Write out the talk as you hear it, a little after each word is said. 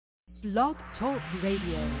Blog Talk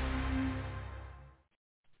Radio.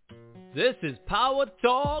 This is Power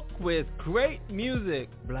Talk with great music,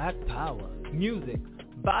 Black Power, music,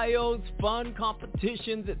 bios, fun,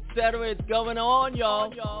 competitions, etc. It's going on,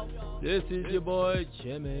 y'all. This is your boy,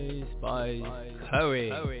 Jimmy Spice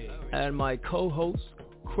Curry, and my co-host,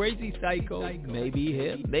 Crazy Psycho. Maybe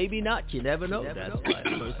him, maybe not, you never know. That's why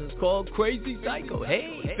the person's called Crazy Psycho.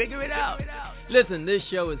 Hey, figure it out. Listen, this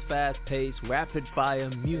show is fast-paced, rapid-fire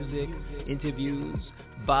music, interviews,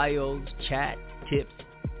 bios, chat, tips,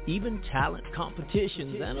 even talent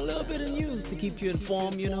competitions, and a little bit of news to keep you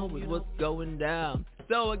informed, with what's going down.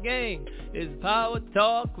 So again, it's Power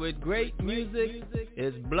Talk with great music.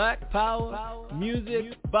 It's Black Power,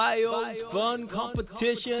 music, bios, fun,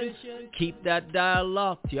 competition. Keep that dial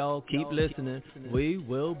locked, y'all. Keep listening. We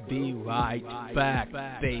will be right back,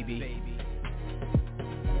 baby.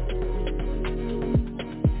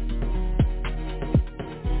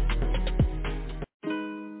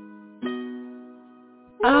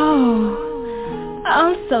 Oh,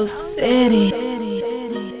 I'm so city.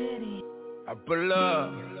 I pull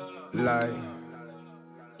up, like,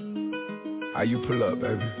 how you pull up,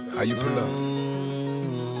 baby? How you pull up?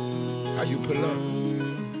 How you pull up?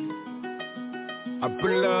 I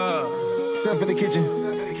pull up. Step in the kitchen.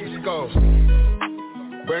 Let's go.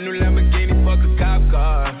 Brand new Lamborghini, fuck a cop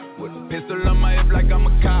car. With a pistol on my hip like I'm a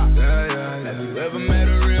cop. Have you ever met a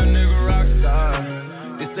real nigga rock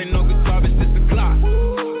star? This ain't no guitar, bitch, this a clock.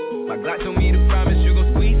 My Glock told me to promise you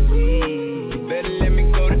gon' squeeze me. You better let me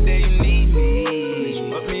go the day you need me.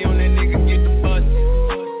 Fuck me on that nigga, get the bus.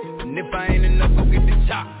 And if I ain't enough, go get the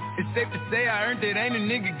chop. It's safe to say I earned it, ain't a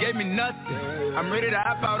nigga gave me nothing. I'm ready to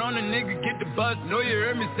hop out on a nigga, get the bus. Know you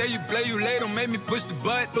heard me say you play, you late, don't make me push the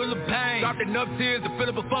butt. Full of pain, dropped enough tears to fill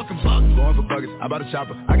up a fucking buck. Going for buckets, I bought a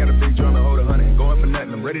chopper. I got a big drum and hold 100. Going for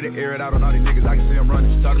nothing, I'm ready to air it out on all these niggas. I can see I'm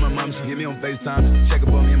running. She talked to my mom, she hit me on FaceTime just to check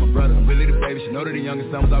up on me and my brother. I'm really the baby, she know that the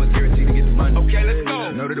youngest son was always guaranteed to get the money. Okay, let's go.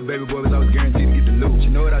 She know that the baby boy was always guaranteed to get the loot. She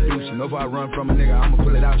know what I do, she know if I run from a nigga, I'ma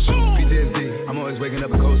pull it out, shoot. PTSD, I'm always waking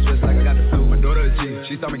up a cold sweats like I got the flu. My daughter a G,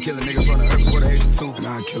 she saw me kill a nigga from the earth before the age of 2.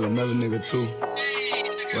 Now I kill another nigga too.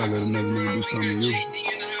 Why let another nigga do something to you?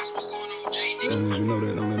 As long as you know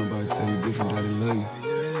that, don't let nobody tell you different, that they love you.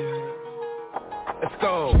 Let's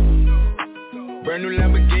go. Brand new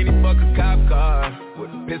Lamborghini, fuck a cop car.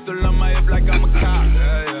 With a pistol on my hip like I'm a cop.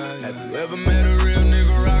 Have you ever met a real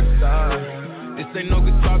nigga rock star? This ain't no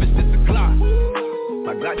guitar, bitch, this a clock.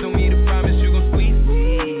 My Glock told me to promise you gon' squeeze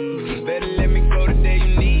me. You better let me go the day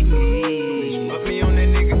you need me. Fuck me on that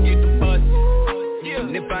nigga, get the bus.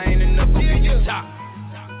 And if I ain't enough, go get the top.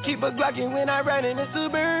 Keep a Glockin' when I ride in the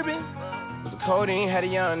Suburban. The codeine had a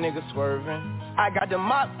young nigga swerving. I got the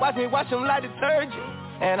mop, watch me wash him like detergent.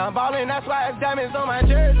 And I'm ballin', that's why it's diamonds on my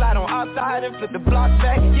jersey. Slide on outside and flip the block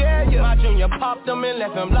back, yeah. My junior popped him and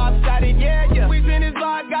left him lopsided, yeah. We in his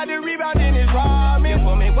block, got the rebound in his ramen.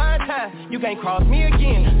 For me one time, you can't cross me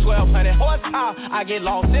again. 1,200 horsepower, I get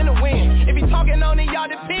lost in the wind. If he talking on it, y'all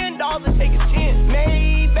depend, dogs and take a chance.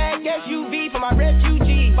 Maybach SUV for my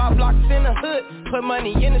refugee. 5 blocks in the hood, put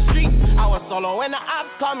money in the street. I was solo and the ops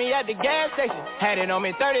called me at the gas station. Had it on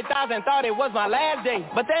me 30,000, thought it was my last day.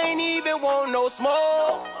 But they ain't even want no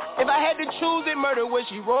smoke. If I had to choose it, murder would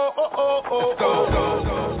she roll? Let's go.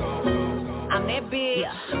 I'm that bitch.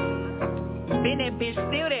 Been that bitch,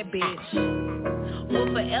 still that bitch.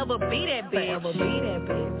 Will forever be that bitch.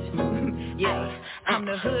 Yeah, I'm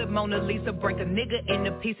the hood Mona Lisa. Break a nigga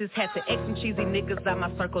into pieces. Had to X some cheesy niggas out my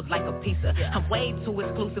circle like a pizza. I'm way too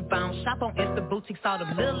exclusive. I don't shop on Insta boutiques. All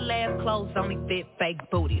them little ass clothes only fit fake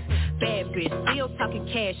booties. Bad bitch, still talking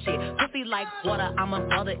cash shit. Pussy like water, I'm a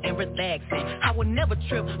mother and relaxing. I would never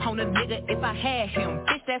trip on a nigga if I had him.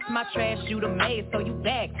 Bitch, that's my trash, you the maid, so you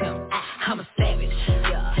bagged him. I'm a savage,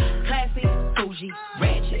 yeah. Classy, bougie,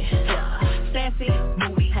 ratchet, yeah. Sassy,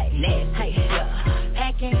 moody, nasty, yeah.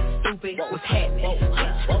 Packing, stupid, what's happening?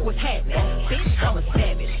 What's happening? Bitch, I'm a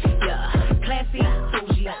savage, yeah. Classy,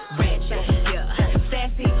 bougie, ratchet, yeah.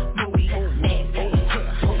 Sassy, moody, nasty,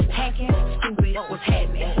 yeah. Packing, stupid, what's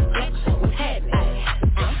happening? Bitch, what's happening?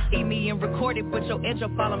 Eat me and record it, but your edge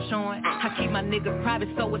up all I'm showing. I keep my niggas private,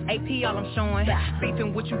 so it's AP all I'm showing.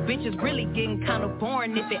 Beefing with you bitches really getting kinda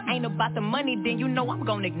boring. If it ain't about the money, then you know I'm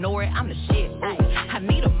gonna ignore it. I'm the shit. I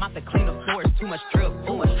need a mop to clean the floors, too much drip.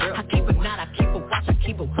 I keep a knot, I keep a watch, I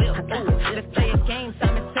keep a whip. Let's play a game,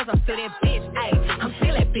 Simon says I'm still that bitch. I'm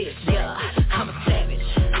still that bitch, yeah. I'm a savage,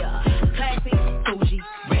 yeah. Classy, bougie,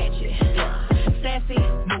 ratchet, yeah. Sassy,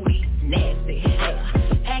 moody, nasty,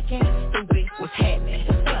 yeah. Packing, stupid, what's happening?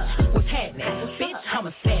 What's happening? Bitch, I'm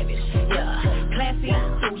a savage, yeah. Classy,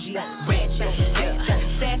 bougie, ratchet,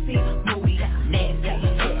 yeah. Sassy, moody, nasty,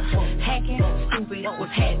 yeah.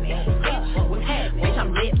 what's happening? Bitch, what's happening? Bitch,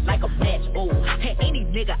 I'm lit like a match, ooh. And any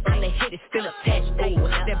nigga out the head is still attached, ooh.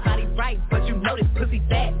 That body right, but you know this pussy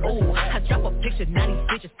fat, ooh. I drop a picture, now these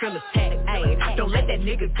bitches feel attacked, ayy. Don't let that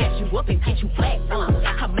nigga catch you up and get you whacked,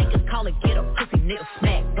 I make a call and get a pussy nigga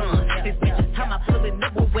smack, This bitch is time I pull it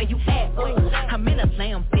up, where you at, ooh. I'm in a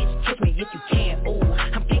lamb, bitch, kiss me if you can, ooh.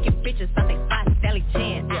 I'm kicking bitches out they 5 Sally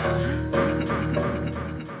Chan,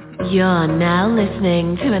 You're now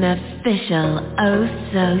listening to an official Oh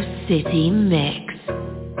So City mix.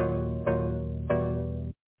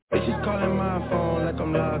 Bitches calling my phone like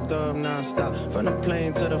I'm locked up non-stop. From the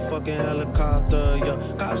plane to the fucking helicopter, yeah.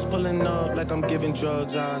 Cops pulling up like I'm giving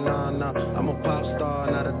drugs, nah. I'm a pop star,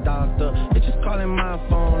 not a doctor. Bitches calling my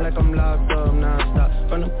phone like I'm locked up non-stop.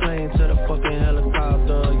 From the plane to the fucking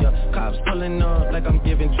helicopter, yeah. Cops pulling up like I'm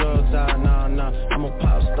giving drugs, nah. I'm a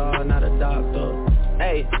pop star, not a doctor.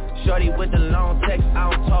 Hey, shorty with the long text, I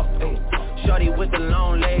don't talk, ayy. Shorty with the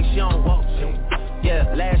long legs, she don't walk, ayy.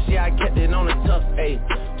 Yeah, last year I kept it on the tuck, ayy.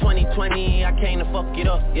 2020, I came to fuck it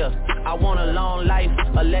up, yeah. I want a long life,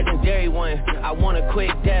 a legendary one. I want a quick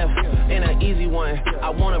death, and an easy one. I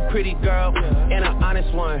want a pretty girl, and an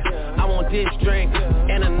honest one. I want this drink,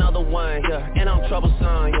 and another one, yeah. And I'm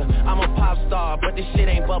troublesome, yeah. I'm a pop star, but this shit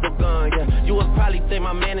ain't bubblegum, yeah. You would probably think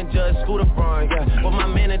my manager is Scooter Braun, yeah. But my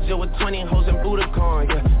manager with 20 hoes and Budokan,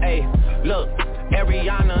 yeah. Hey, look.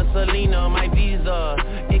 Ariana, Selena, my visa.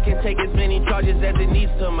 It can take as many charges as it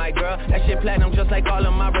needs to, my girl. That shit platinum just like all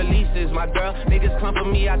of my releases, my girl. Niggas come for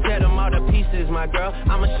me, I tear them all to pieces, my girl.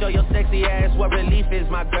 I'ma show your sexy ass what relief is,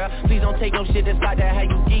 my girl. Please don't take no shit that's like that, how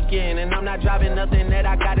you geeking. And I'm not driving nothing that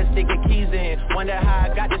I gotta stick the keys in. Wonder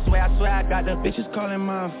how I got this way, I swear I got the bitches calling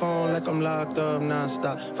my phone like I'm locked up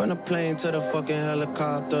non-stop. From the plane to the fucking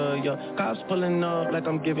helicopter, yeah. Cops pulling up like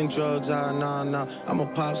I'm giving drugs, nah. I'm a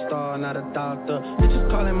pop star, not a doctor. Bitches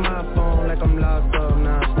calling my phone like I'm locked up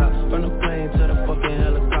non-stop. From the plane to the fucking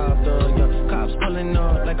helicopter, yeah. Cops pulling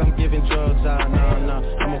up like I'm giving drugs, nah.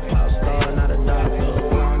 I'm a pop star, not a doctor.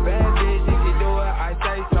 One bad bitch, if you do it, I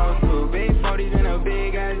say so. 2 big 40s and a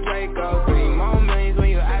big ass Draco. 3 more millions when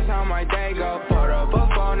you ask how my day go. Put up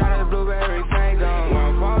a phone, not a blueberry fango.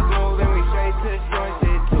 One false move and we straight to the short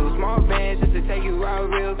shit. 2 small bands just to take you out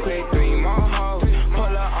real quick. 3 more hoes,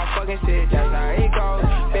 pull up on fucking shit, that's how it goes.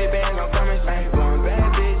 Big bands, I'm coming straight.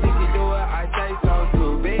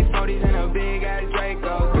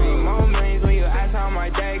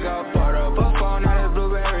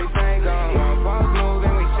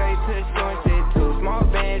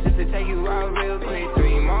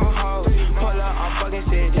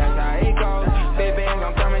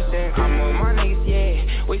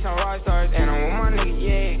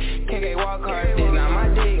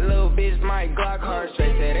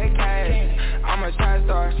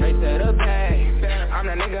 Straight to the bag, I'm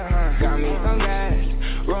the nigga, got me some gas,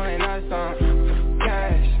 rolling up some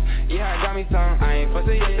cash, yeah, I got me some, I ain't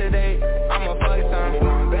fussing yesterday, I'ma fuck some.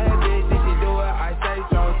 One bad bitch, if she do it, I say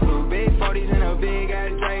so. 2 big 40s and a big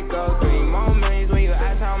ass Draco. 3 more millions when you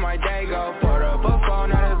ask how my day go. Put up a phone,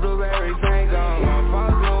 not a blueberry fango. One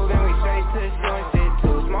false move and we straight to the short shit.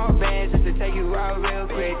 2 small bands just to take you out real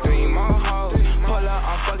quick. 3 more hoes, pull up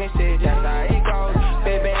on fucking shit, that's how it goes.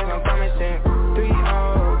 Big bags, I'm coming shit.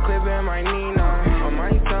 3-0, clipping my Nina. On my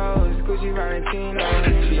toes, Gucci Valentino.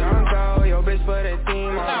 She on go, your bitch for the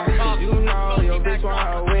team. Cause you know, your bitch want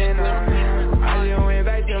a winner. I just went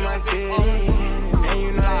back to my city, and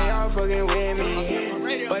you know they all fucking with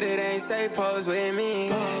me. But it ain't stay posed with me.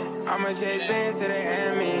 I'ma chase bands to the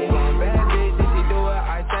enemy. One bad bitch, if she do it,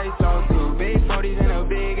 I say so. 2 big 40s and a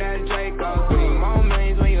big ass Draco. 3 more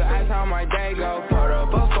millions when you ask how my day go. Put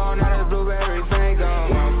up a phone, not a blueberry fango.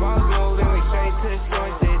 One false move and we straight to the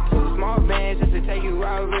short shit. 2 small bands just to take you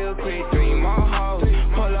out real quick. 3 more hoes,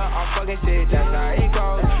 pull up on fucking shit, that's how it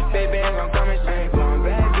goes. Big bags, I'm coming straight. One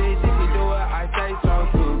bad bitch, if you do it, I say so.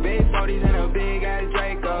 2 big 40s and a big ass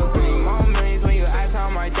Draco. 3 more millions when you ask how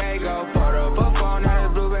my day go. Put up a phone, not a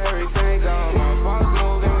blueberry fango. One false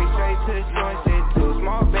move and we straight to the short shit. 2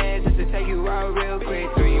 small bands just to take you out real quick.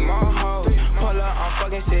 3 more hoes, pull up on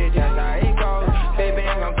fucking shit, that's how it goes. Big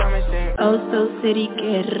bags, I'm coming straight. Oh So City,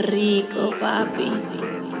 qué rico, papi.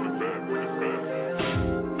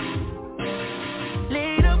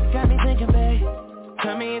 Lead up, got me thinking, babe.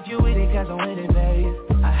 Tell me if you with it, cause I'm with it, babe.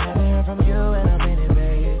 I haven't heard from you and I'm in it,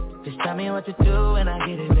 babe. Just tell me what to do and I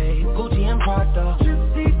get it, babe. Gucci and Prada.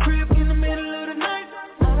 Gypsy crib in the middle of the night.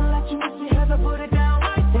 I don't let you miss it, as I put it down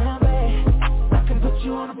right down, babe. I can put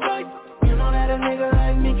you on a flight. You know that a nigga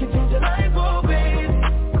like me can change your life, oh, babe.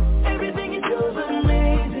 Everything you do is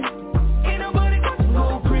amazing. Ain't nobody got to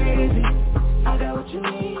go crazy. I got what you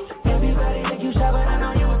need. Everybody think you shy, but I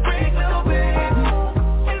know you a freak, little baby.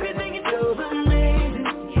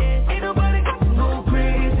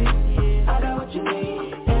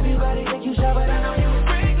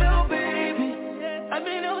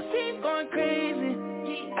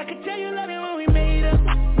 tell you love it when we made up.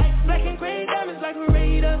 Black and gray diamonds like a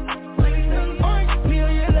radar. Orange peel,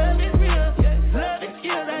 your love is real. Love and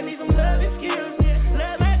skills, I need some love and skills.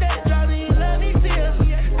 Love my day, driving you love me still.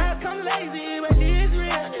 I come lazy, but this is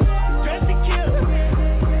real. Dress to kill.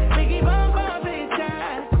 Biggie bomb bomb, big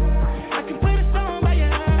time. I can put a song by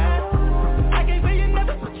your eyes. I can't feel you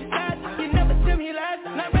never put your side. You never tell me lies.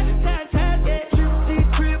 Not ready time, yeah. Deep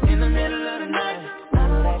crib in the middle of the night. I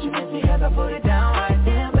know that you miss me cause I put it down right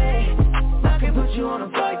there, babe. I can put you on a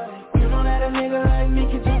flight. You know that a nigga like me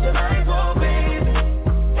can change your life, oh baby.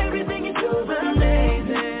 Everything you do is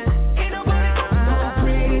amazing. Ain't nobody gonna go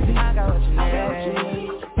crazy. I got what you need.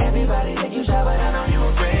 Everybody think you shy, but I know you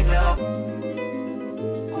a break love.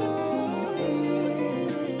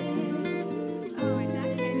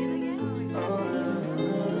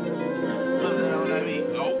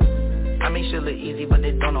 I make shit look easy, but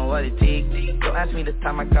they don't know what it takes. Don't ask me the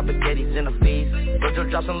time I got spaghettis in the face. Virgil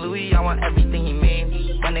drops on Louis, I want everything he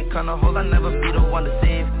made. When it come to hoes, I never be the one to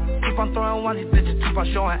save. Keep on throwing ones, these bitches keep on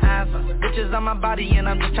showing ass. Bitches on my body and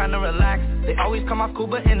I'm just trying to relax. They always come off cool,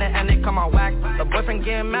 but in the end they come out whack. The boyfriend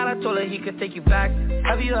getting mad, I told her he could take you back.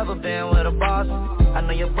 Have you ever been with a boss? I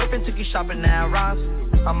know your boyfriend took you shopping at Ross.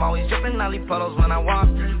 I'm always dripping, I leave puddles when I walk.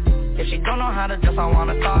 If she don't know how to dress, I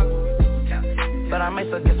wanna talk. But I might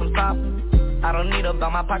still get some top. I don't need a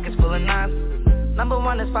belt, my pockets full of knots. Number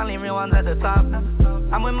one is finally real ones at the top.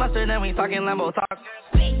 I'm with mustard and we talking Lambo talk.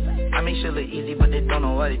 I make shit look easy, but they don't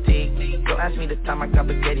know what it takes. Don't ask me the time I got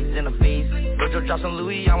spaghettis in the face. Virgil drops on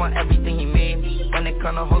Louis, I want everything he made. When it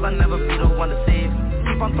come to hoes, I never be the one to save.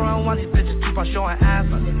 Keep on throwing ones, these bitches keep on showing ass.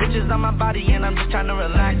 Bitches on my body and I'm just trying to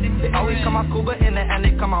relax. They always come off cool, but in the end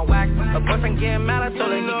they come out whack. A boyfriend getting mad, I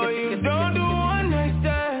told her he could take it. Don't do one night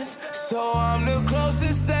stands, so I'm the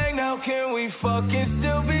closest thing. Now can we fucking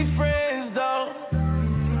still be friends though?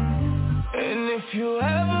 And if you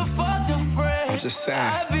ever fucked a friend,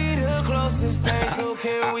 I'd be the closest thing. So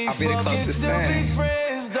can we fucking still be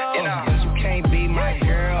friends though? You can't be my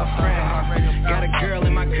girlfriend. Got a girl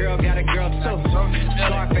and my girl got a girl too.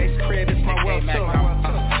 Scarface crib, it's my world too.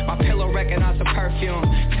 My pillow recognize the perfume.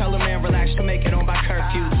 Tell a man relax to make it on by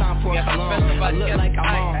curfew. Time for a salon, I look like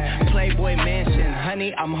I'm on Playboy Mansion,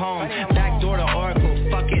 honey, I'm home. Back door to Oracle,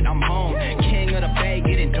 fuck it, I'm home. King of the Bay,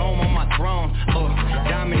 getting dome on my throne.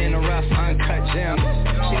 Diamond in the rough, uncut gems.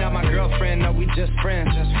 She not my girlfriend, no, we just friends.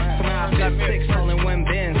 Somehow I got 6 holding one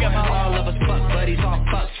bins. All of us fuck buddies, all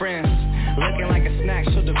fuck friends. Looking like a snack,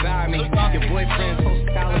 she'll devour me. Your boyfriend posts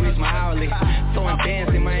calories, my hourly. Throwing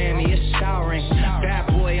bands in Miami, it's showering. Bad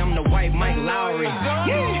boy, I'm the white Mike Lowry.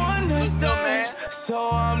 Yeah. So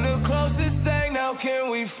I'm the closest thing, now can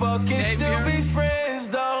we fucking still be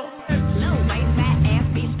friends though? Little white fat ass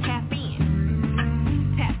bitch, tap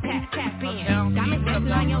in. Tap, tap, tap in. Diamonds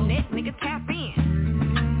dancing on your neck, nigga, tap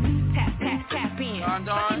in. Tap, tap, tap in.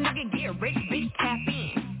 Fucking nigga get rich, bitch, tap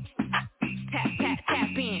in. Tap, tap,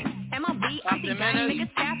 tap in. MLB, I think gang, nigga,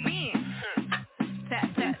 tap in. Tap,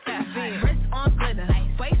 tap, tap in. Wrist on glitter,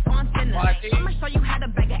 waist on thinner. I'ma show you how to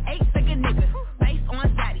bag an 8-figure nigga. Face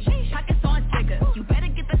on zaddy, pockets on jigger. You better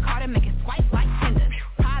get the card and make it swipe like Tinder.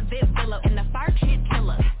 Private villa in the fire shit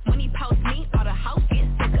killer. When he post me, all the house gets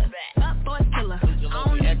sicker. Up for a killer, I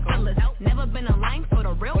don't need fillers. Never been a line for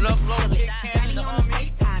the real bitch. Daddy on the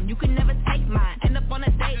FaceTime, you can never take mine. End up on a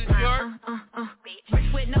date line.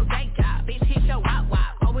 Rich with no day job, bitch hit your wop.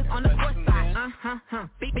 Always on the court side.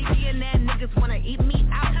 Billionaire niggas wanna eat me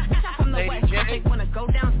out. Bitch, I'm from the west, they wanna go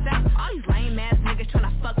down south. All these lame ass niggas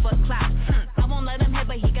tryna fuck for clout. I won't let him hit,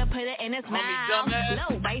 but he can put it in his mouth.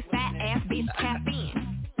 Low waist, fat ass bitch, tap in.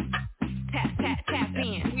 Tap, tap, tap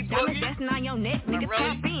in. Diamonds dancing on your neck, nigga,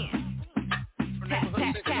 tap in. Tap,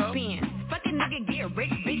 tap, tap in. Fucking nigga get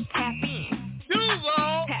rich, bitch, tap in.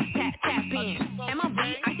 Tap, tap, tap in.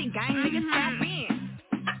 MLB, I think gang niggas tap in.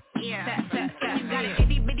 Yeah. Tap, tap, tap. Got an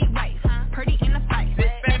itty bitty waist, pretty in the fight.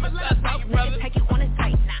 Never let a broke nigga take you on his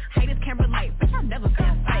tight. Haters can't relate, bitch, I've never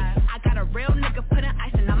been fake. I got a real nigga putting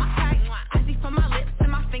icing on my tight. Icy from my lips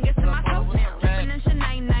and my fingers to my toes now. Drippin' in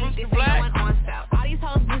Chanel night, this ain't going on sale. All these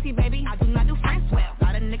hoes boozy, baby, I do not do friends well.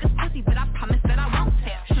 Lot of niggas pussy, but I promise that I won't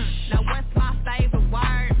tell. Now what's my favorite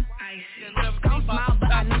word? Gon' smile,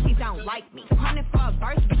 but I know she don't like me. 200 for a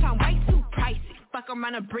verse, bitch, I'm way too pricey. Fuck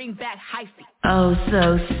around and bring back hyphy. Oh,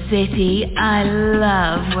 so city, I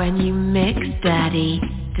love when you mix, daddy.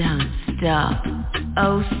 Don't stop.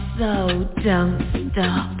 Oh, so don't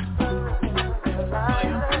stop.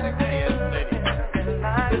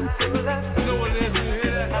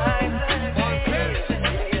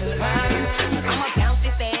 I'ma bounce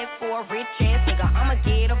this ass for a rich ass nigga. I'ma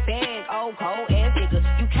get a bag, old cold ass nigga.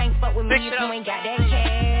 You can't fuck with me if you ain't got that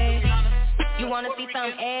cash. You wanna see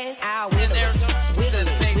some ass, I'll wiggle it. Wiggle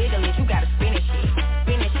it, wiggle it, you gotta spin it shit.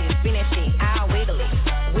 Spin it shit, spin it shit, I'll wiggle it.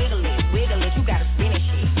 Wiggle it, wiggle it, you gotta spin it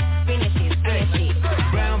shit. Spin it shit, spin it shit.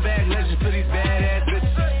 Brown bag legend for these badass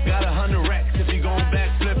bitches. Got 100 racks if you gon'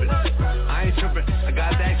 back flip it. I ain't trippin', I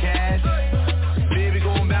got that cash. Baby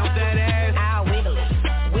gon' bounce that ass. I'll wiggle it,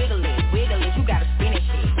 wiggle it, wiggle it, you gotta spin it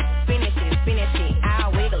shit. Spin it shit, spin it shit,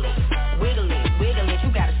 I'll wiggle it. Wiggle it, wiggle it,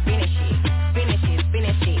 you gotta spin it shit. Spin it shit, spin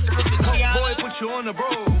it shit. Boy, put you on the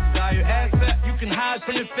road. Got your ass up, you can hide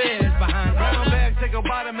from the feds. Behind brown bag, take a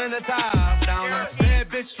bottom and a top. Down there, bad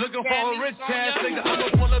bitch looking for a rich ass nigga. I'ma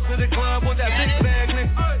pull up to the club with that big bag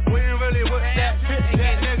nigga. We ain't really with that Kit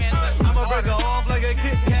Kat nigga. I'ma break her off like a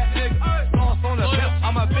Kit Kat nigga. Sauce on the pimp,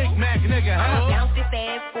 I'm a Big Mac nigga. I'ma bounce this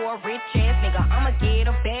ass for a rich ass nigga. I'ma get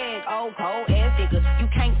a bag, old cold ass nigga. You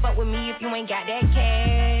can't fuck with me if you ain't got that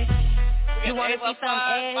cash. You wanna see some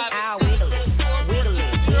ass? I'll wiggle it, wiggle it,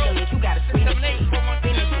 wiggle it. You gotta spin it, spin it,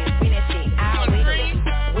 spin it, shit. I'll wiggle it,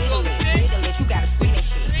 wiggle it, wiggle it. You gotta spin it,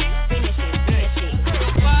 spin it, spin it, shit.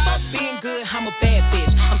 Fuck being good, I'm a bad bitch.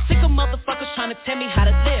 I'm sick of motherfuckers trying to tell me how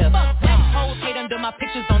to live. Black hoes hate under my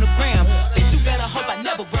pictures on the gram. Bitch, you better hope I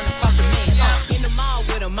never run across a man. In the mall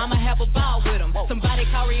with him, I'ma have a ball with him. Somebody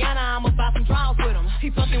call Rihanna, I'ma buy some draws with him. He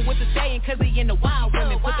fucking with the Saiyan cause he in the wild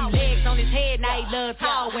women. Put them legs on his head, now he love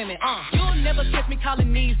tall women. You'll never catch me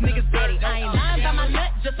calling these niggas daddy. I ain't lying by my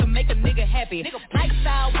nut just to make a nigga happy.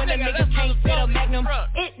 Lifestyle when a nigga can't fit a magnum.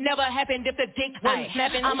 It never happened if the dick wasn't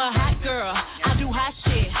snapping. I'm a hot girl, I do hot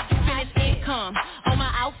shit. Finish income on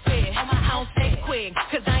my outfit. I don't say quick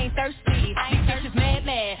cause I ain't thirsty. These bitches mad,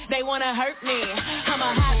 they wanna hurt me. I'm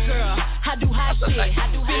a hot girl, I do hot shit.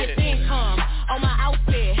 Finish income on my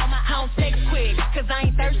outfit. I don't say quick cause I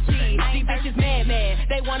ain't thirsty. These bitches mad,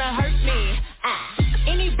 they wanna hurt me.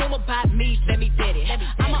 Any rumor about me, let me get it.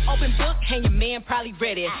 I'm an open book and your man probably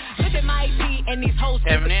read it. Look at my EP and these hoes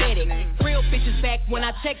sympathetic. Real bitches back when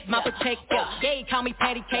I text my protector. They call me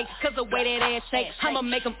patty cake cause the way that ass shakes. I'ma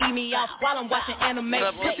make them eat me off while I'm watching anime.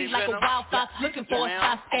 Pussy like a wild fox looking for a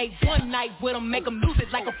soft skate. One night with them, make them lose it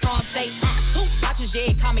like a prom date. Two watches,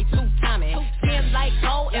 yeah, call me two-timing. Skin like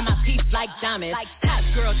gold and my teeth like diamonds. Hot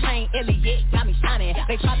girl chain, Elliot, got me shining.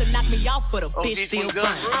 They tried to knock me off but a bitch still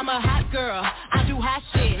running. I'm a hot girl, I do hot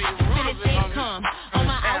shit. Finish income on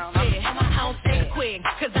my outfit. I don't say quick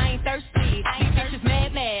cause I ain't thirsty. These bitches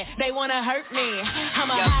mad, they wanna hurt me. I'm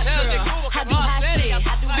a hot girl, I do hot shit.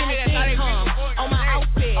 Finish income on my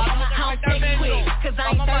outfit. I don't say quick cause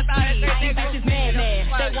I ain't thirsty. These bitches mad,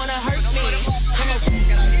 they wanna hurt me.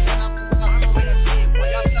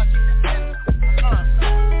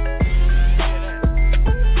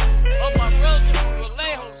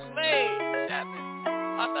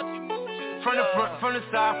 From the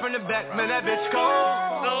side, from the back, man, that bitch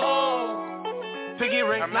cold. Piggy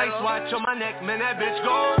ring, nice watch on my neck, man, that bitch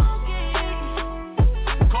gold.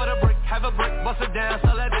 Caught a brick, have a brick, bust it down,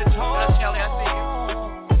 sell that bitch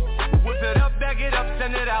home. Whip it up, bag it up,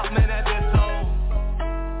 send it out, man, that bitch sold.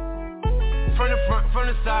 From the front, from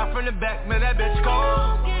the side, from the back, man, that bitch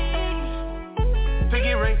gold.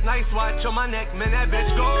 Piggy ring, nice watch on my neck, man, that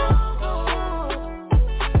bitch gold.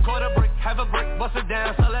 Caught a brick, have a brick, bust it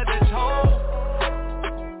down, sell that bitch home.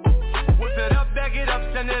 Whip it up, bag it up,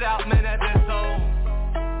 send it out, man, that bitch sold.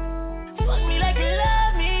 Fuck me like you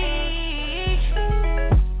love me.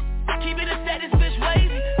 Keep it a set, this bitch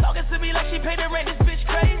lazy. Talking to me like she paid the rent, this bitch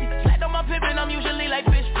crazy. Slacked on my pimpin', I'm usually like,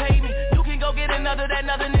 bitch pay me. You can go get another, that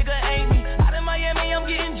another nigga ain't me. Out in Miami, I'm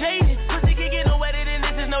getting jaded. Pussy can get no wetter than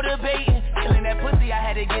this, is no debating. Killing that pussy, I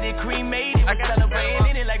had to get it cremated. We celebrating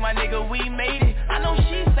in it like my nigga, we made it. I know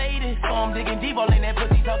she faded, so I'm digging deep, all in that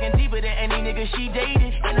pussy, talking deeper than any nigga she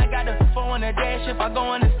dated. And I got the phone on the dash, if I go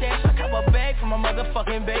on the stash, I cop a bag for my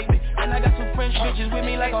motherfucking baby. And I got some French bitches with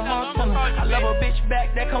me like a Montana. I love a bitch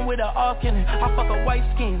back that come with a arc in it. I fuck a white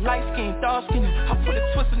skin, light skin, dark skin. I put a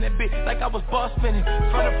twist in that bitch like I was boss spinning.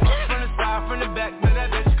 From the front, from the side, from the back, man, that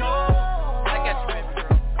bitch gold. I got you, baby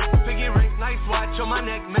girl. Piggy ring, nice watch on my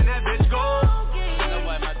neck, man, that bitch gold.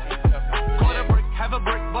 Caught a brick, have a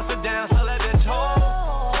brick, bust it down, sell that bitch home.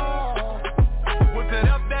 Whip it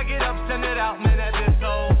up, bag it up, send it out, man, that bitch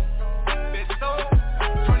sold. Bitch sold.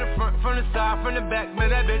 From the front, from the side, from the back, man,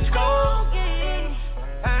 that bitch gold.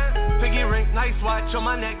 Piggy ring, nice watch on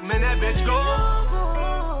my neck, man, that bitch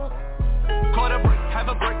gold. Caught a brick, have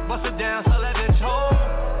a brick, bust it down, sell that bitch home.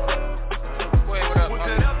 Whip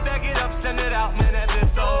it up, bag it up, send it out, man, that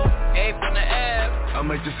bitch sold. Hey, from the app. I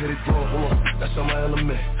might just hit it raw, hold on, that's on my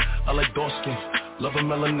element. I like dark skin, love a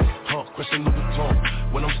melanin, Christian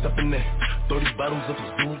Louboutin, when I'm stepping in. 30 bottles of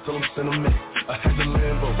his dude till I'm sentiment. I had the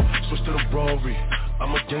Lambo, switch to the Rari.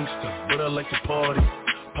 I'm a gangster, but I like to party.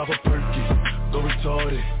 Pop a perky, go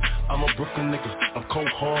retarded. I'm a Brooklyn nigga, I'm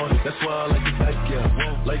cold-hearted. That's why I like the back,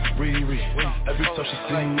 yeah, like Riri. Every time she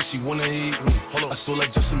see me, she wanna eat me. I saw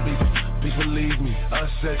like Justin Bieber, please believe me. I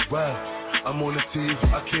said, wow, I'm on the TV.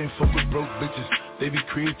 I can't fuck with broke bitches, they be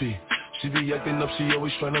creepy. She be acting up, she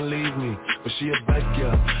always tryna leave me. But she a bad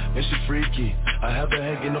girl, and she freaky. I have her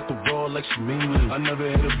hanging up the wall like she mean me. I never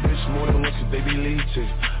hit a bitch more than once cause they be leeches.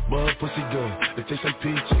 But her pussy good, it tastes like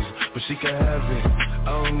peaches. But she can have it,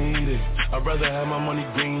 I don't need it. I'd rather have my money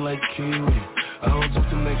green like kiwi. I don't talk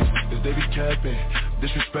to niggas, cause they be capping.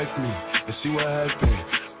 Disrespect me, and see what happen.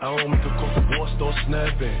 I don't make a call for war, start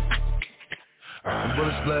snapping.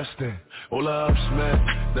 Bullets blasting, all I up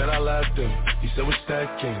smack, that I laughed him. He said we're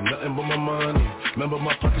stacking, nothing but my money. Remember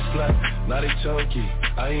my pockets flat, now they chunky.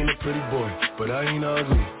 I ain't a pretty boy, but I ain't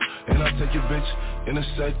ugly. And I'll take your bitch in a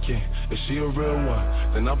second. If she a real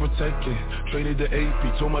one, then I'll protect it. Traded the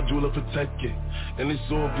AP, told my jeweler protect it. And it's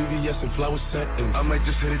all VVS and flower satin. I might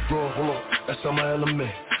just hit it raw, hold on, that's not my element.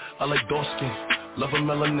 I like dark skin, love a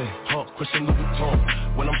melanin, Christian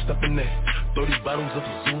Louboutin, when I'm stepping in 30 bottles of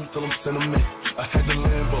Zoom till I'm sentiment. I had the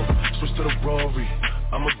Lambo, switch to the Rari.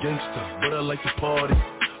 I'm a gangster, but I like to party.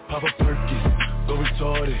 Pop a perky, go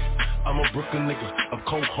retarded. I'm a Brooklyn nigga, I'm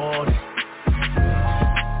cold-hearted.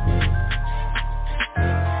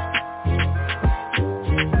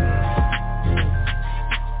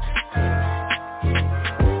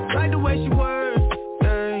 Like the way she works,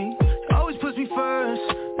 yeah. She always puts me first,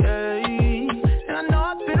 yeah. And I know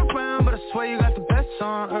I've been around, but I swear you got the best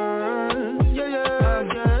on earth, yeah.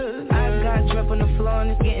 I got drip on the floor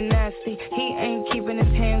and it's getting nasty. He ain't keeping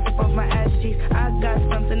his hands up off my ass cheeks. I got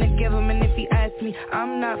something to give him, and if he asks me,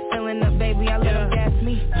 I'm not feeling up, baby, I let him gas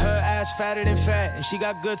me. Her ass fatter than fat, and she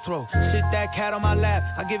got good throw. Sit that cat on my lap,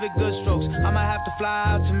 I give it good strokes. I might have to fly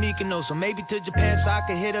out to Mykonos, or maybe to Japan so I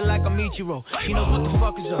can hit her like a Michiro. She knows what the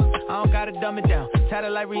fuck is up, I don't gotta dumb it down.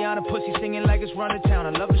 Tatted like Rihanna, pussy singing like it's run to town.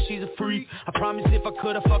 I love her, she's a freak. I promise if I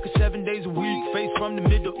could, I'd fuck her 7 days a week. Face from the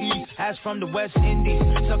Middle East, ass from the West Indies.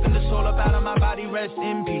 Sucking the soul up out of my body, rest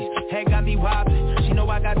in peace. Head got me wobbling, she know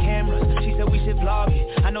I got cameras. She said we should vlog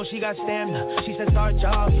it, I know she got stamina. She said start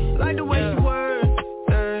jogging. Like the way she works,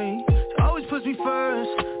 hey. She always puts me first,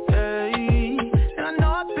 hey. And I know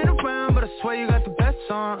I've been around, but I swear you got the best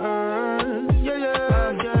on earth, yeah.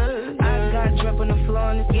 I got drip on the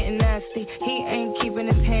floor and it's getting nasty. He ain't keeping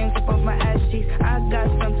his hands up off my ass cheeks. I got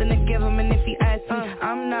something to give him, and if he asks me,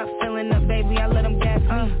 I'm not feeling up, baby, I let him gas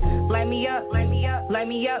me. Light me up, light me up, light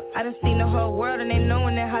me up. I done seen the whole world and they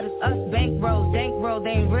knowing that hot as us. Bankroll, they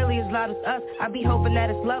ain't really as loud as us. I be hoping that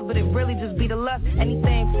it's love, but it really just be the lust.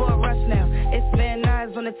 Anything for a rush now. It's Van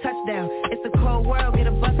Nuys on the touchdown. It's a cold world, get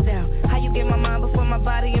a bust down. How you get my mind before my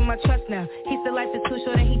body and my trust now? He said life is too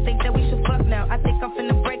short and he think that we should fuck now. I think I'm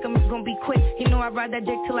finna break him, it's gonna be quick. He know I ride that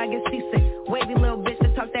dick till I get seasick. Wavy little bitch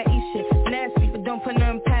that talk that E shit. Nasty, but don't put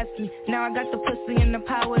nothing past me. Now I got the pussy and the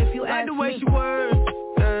power if you ask me. Like the way she works,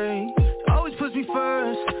 hey. She always puts me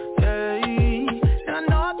first, hey. And I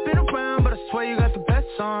know I've been around, but I swear you got the best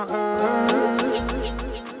on earth.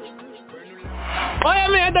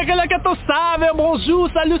 Obviamente aquele que tu sabe, bonjour,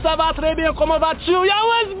 salut, ça va très bien, comment vas-tu? Yo,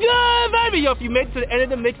 what's good, baby? Yo, if you made it to the end of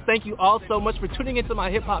the mix, thank you all so much for tuning into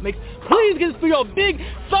my hip-hop mix. Please give us your big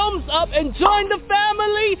thumbs up and join the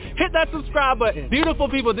family. Hit that subscribe button. Beautiful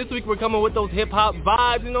people, this week we're coming with those hip-hop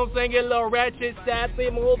vibes, you know what I'm saying? Get a little ratchet,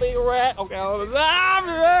 sassy, movie, rat. Okay.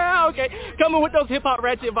 Coming with those hip-hop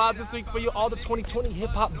ratchet vibes this week for you, all the 2020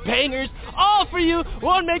 hip-hop bangers, all for you.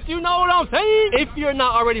 One makes you know what I'm saying. If you're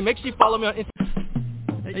not already, make sure you follow me on Instagram.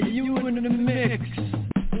 You in the mix,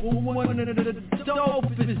 one of the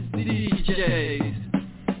dopest DJs,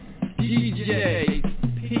 DJ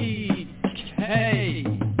PK.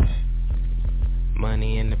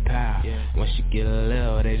 Money in the pile, once you get a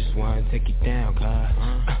little, they just wanna take you down, cuz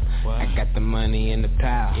I got the money in the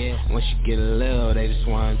pile, once you get a little, they just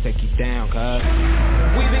wanna take you down, cuz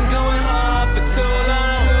we've been going hard for too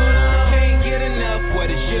long, can't get enough, what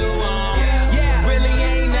is you on? Really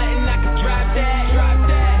ain't nothing, I can drop that.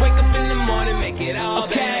 Wake up in the morning, make it all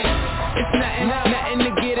okay. It's nothing to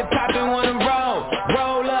get it poppin', wanna roll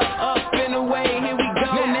up and away, here we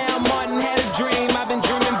go. Now Martin had a dream, I've been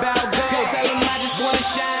dreaming about gold. Tell him I just wanna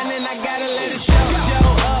shine and I gotta let it show. Show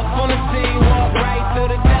up on the scene, walk right through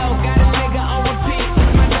the door. Got a nigga on repeat,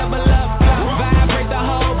 my double up flow. Vibrate the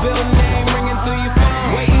whole building, name ringing through your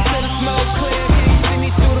phone. Waiting till the smoke clear, till you see me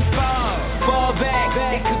through the fog. Fall back,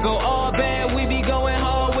 it could go all bad. We be going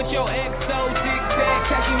hard with your XO tic-tac.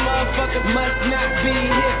 Catchy motherfuckers must not be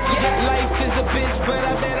hip. Life is a bitch, but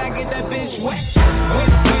I bet I get that bitch wet.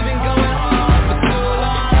 We've been going hard for too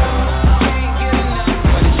long. Can't get enough,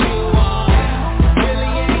 what is you on?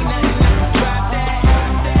 Really ain't nothing, I can drop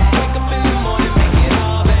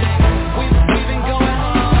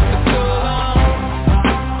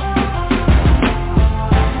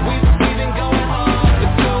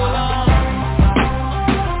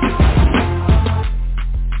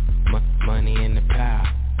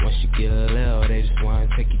Once you get a little, they just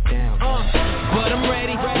wanna take you down. But I'm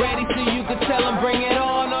ready so you can tell them bring it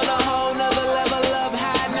on a whole nother level of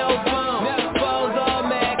high, no phone. Foes all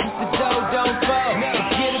mad 'cause the dough don't fall.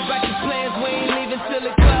 Forget about your plans, we ain't leaving till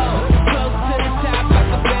it close. Close to the top, I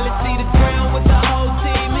can barely see the ground with the whole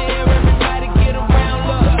team here. Everybody get around,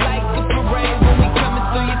 look like a parade when we coming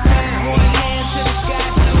through your town. One hand to the sky,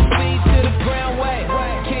 2 feet to the ground, wait.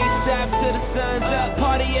 Can't stop till the sun's up.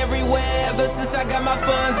 Party everywhere ever since I got my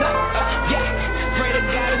funds up. Yeah, pray to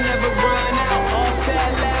God I never run out. All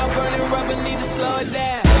that loud, burning rubber, need to slow it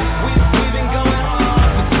down. We've been going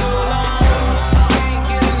hard for too long. Can't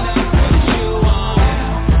get enough with the shoe on.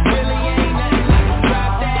 Really ain't nothing like a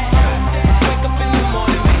drop that. Wake up in the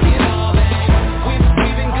morning, make it all bang.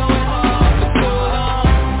 We've been going hard for too long.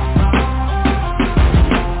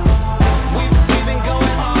 We've been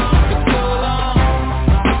going hard for too long.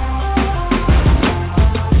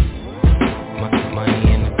 Money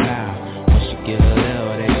in the pile. Once you get a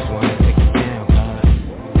little, they just wanna take you down, God.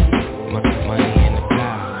 Money in the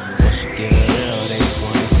pile. Once you get a little, they just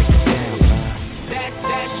wanna take you down, God. That's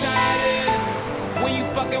how it is. When you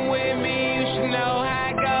fucking with me, you should know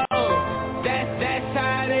how it goes. That's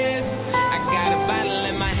how it is. I got a bottle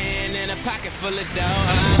in my hand and a pocket full of dough.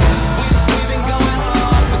 We've been going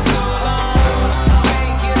hard for too long.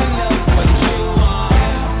 Can't get enough what you want.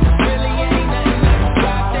 Really ain't nothing like a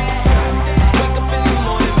drop that. Wake up in the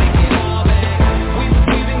morning, make it all bang.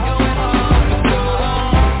 We've been going hard for too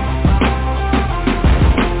long.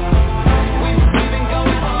 We've been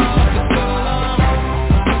going hard for too long.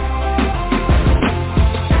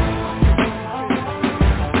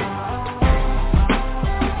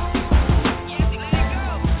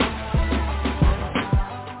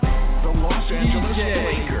 The Los Angeles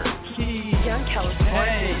Lakers. Young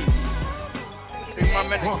California.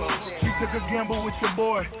 You took a gamble with your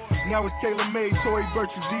boy. Now it's tailor-made, Tory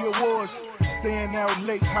Burch's the awards. Staying out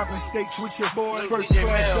late, hopping steaks with your boy. First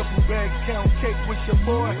class duffel bag, count cake with your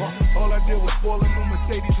boy. All I did was spoil a new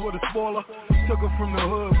Mercedes with a spoiler. Took her from the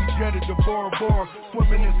hood, we jetted to Bora Bora.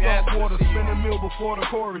 Swimming in salt water, spin a meal before the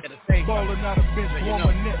chorus. Balling out a bench,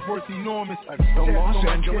 warmer net worth enormous. The Los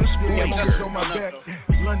Angeles Lakers. On my back.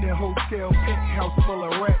 London hotel, penthouse full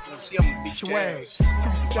of racks. Swag, 2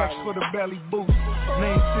 stacks for the belly boost.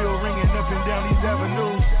 Name still ringing up and down these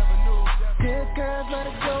avenues. Good girls, let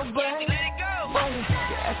it go, babe.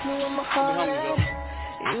 You ask me where my heart is.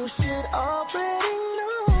 You should already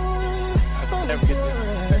know. Never get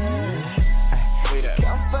this. Wait up.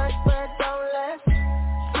 Count first, but don't last.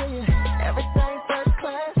 Yeah, everything first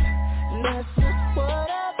class. And that's just what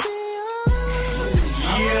I be on.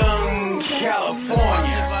 Young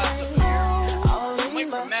California. All in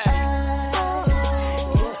my eyes.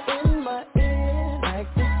 You're in my ear like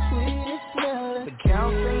the sweetest melody.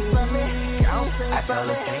 Count sing for me. I Tell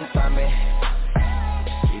her sing for me.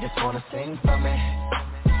 She just wanna sing for me.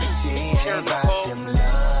 She ain't got them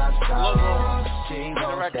love songs. She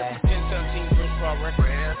wants that.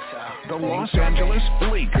 The Los Angeles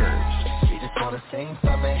Lakers. She just wanna sing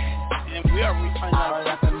for me. And we are replaying all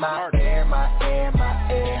up in my ear, my ear,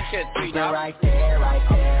 my ear. Keep it right there, right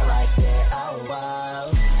there, right there. Oh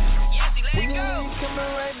wow. When you leave,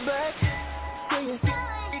 coming right back. When you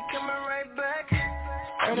coming right back.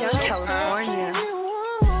 Young California.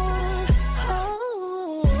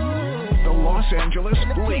 The Los Angeles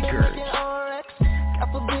Lakers.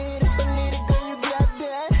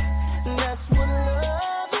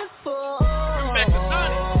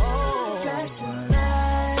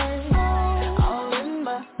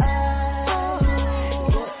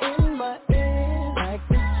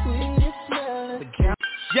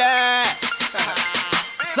 Yeah,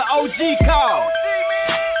 it's the OG call.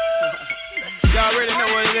 Y'all already know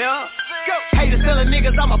what it is. Haters telling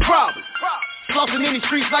niggas I'm a problem. Flossing in these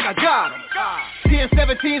streets like I got 'em.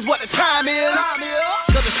 10-17's what the time is.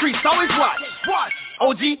 Cause the streets always watch.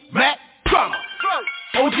 OG Mac Drama.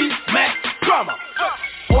 OG Mac Drama.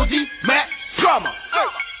 OG Mac Drama.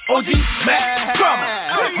 OG Mac Drama.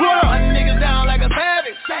 Run niggas down like a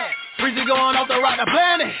savage. Breezy going off the rock the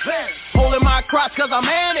planet. Holding my crotch cause I'm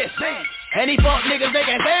managed. And these fuck niggas, they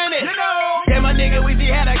can't stand it. Damn, my nigga, we see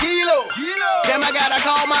had a kilo. Damn, I gotta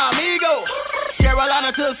call my amigo.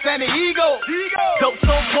 Carolina to San Diego. Dope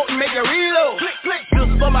so potent, make it reload.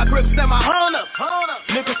 Just for my grips and my hunters.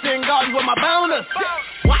 Nicholson Gardens with my bonus.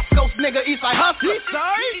 West Coast nigga, Eastside hustler.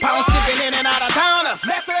 Pound shipping in and out of towners.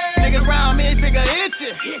 Niggas round me, figure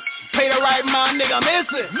itching. Pay the right mind, nigga,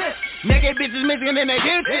 missing. Naked bitches missing in the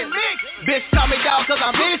kitchen. Bitch call me dog cause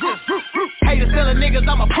I'm vicious. Haters telling niggas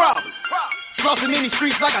I'm a problem. Flossing in these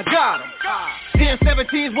streets like I got 'em.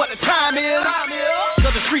 10-17's what the time is.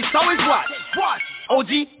 Cause the streets always watch. OG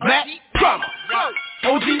Mac Drama.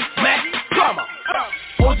 OG Mac Drama.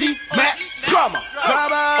 OG Mac Drama.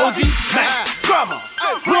 OG Mac Drama.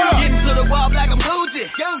 Getting to the wall like I'm Gucci.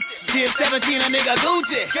 10-17 a nigga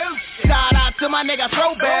Gucci. Shout out to my nigga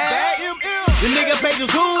Throwback. The nigga pages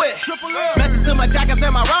who it. Message to my jackets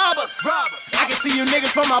and my robbers. I can see you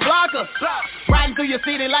niggas from my blockers. Riding through your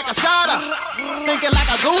city like a shotter. Thinking like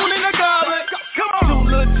a goon in the goblet. Too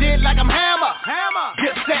legit like I'm Hammer.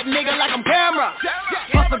 Dip set nigga like I'm Camera.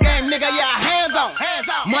 Hustle game nigga, yeah, hands on.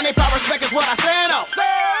 Money, power, respect is what I stand on.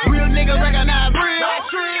 Real niggas recognize real.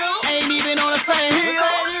 Ain't even on the same hill.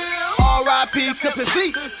 R.I.P. to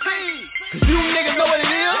P.C. Cause you niggas know what it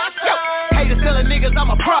is. Yo, haters telling niggas I'm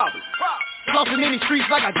a problem. Flossing in these streets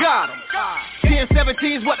like I got them.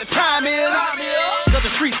 10-17's what the time is. Cause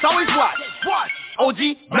the streets always watch. OG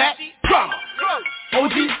Mac Drama.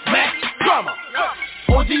 OG Mac Drama.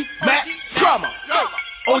 OG Mac Drama.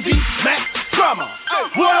 OG Mac Drama.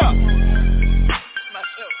 What up?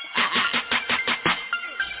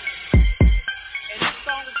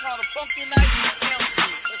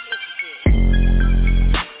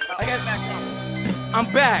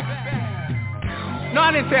 I'm back. No,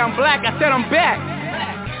 I didn't say I'm black, I said I'm back.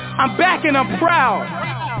 I'm back and I'm proud.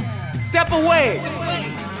 Step away.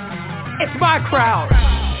 It's my crowd.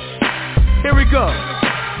 Here we go.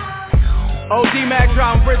 OG Mac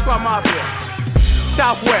Drama, Brit Squad Mafia.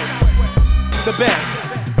 Southwest. The best.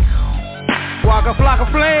 Waka Flocka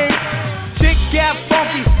Flame. Chick got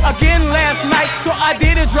funky again last night, so I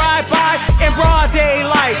did a drive-by in broad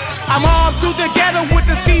daylight. I'm all two together with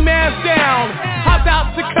the C-mask down. Hopped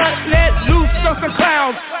out to cut, let loose some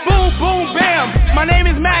clowns. Boom, boom, bam, my name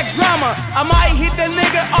is Mac Drama. I might hit the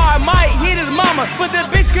nigga or I might hit his mama, but the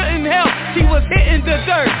bitch couldn't help, she was hitting the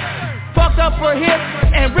dirt. Fucked up her hip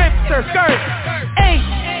and ripped her skirt. Ain't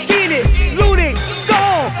seen it, looted,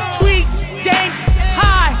 gone, tweet, dank,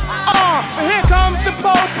 high, here comes the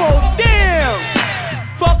popo, damn.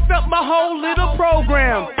 Fucked up my whole little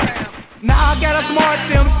program. Now I gotta smart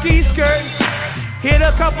them ski skirts. Hit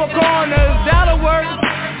a couple corners, that'll work.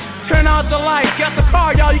 Turn out the lights, got the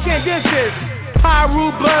car, y'all, you can't diss this.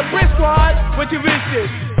 Pyru Blood Brit Squad, what you wish this?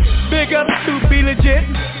 Big up to Be Legit.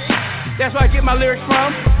 That's where I get my lyrics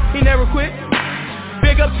from. He never quit.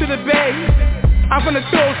 Big up to the Bay. I'm from the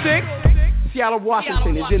 206. Seattle,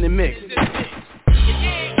 Washington is in the mix.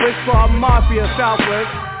 Brit Squad Mafia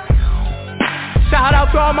Southwest. Shout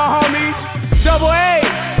out to all my homies. Double A,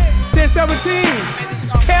 10-17.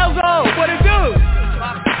 Kelzo, what it do?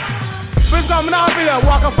 Brit Squad Mafia,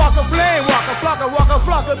 Waka Flocka Flame, Waka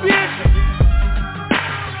Flocka, bitch.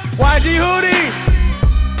 YG Hoodie,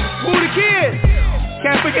 Who the Kid.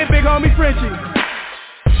 Can't forget big homie Frenchie.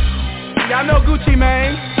 Y'all know Gucci,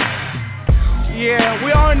 man. Yeah,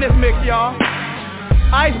 we are in this mix, y'all.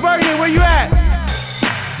 Iceberg, where you at?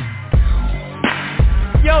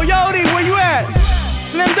 Yo, Yodi, where you at?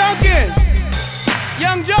 Slim Duncan,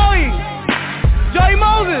 Young Joey, Joey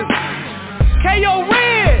Moses, K.O.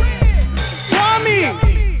 Red, Swami,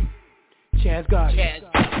 Chaz Gotti.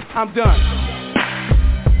 I'm done.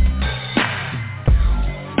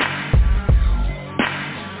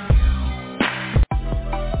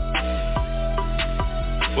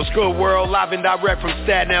 What's good, world? Live and direct from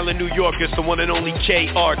Staten Island, New York. It's the one and only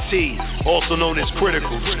KRT, also known as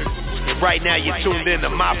Critical. And right now you're tuned in to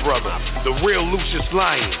my brother, the real Lucius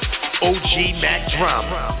Lyon, OG Mac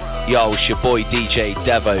Drama. Yo, it's your boy DJ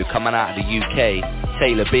Devo coming out of the UK,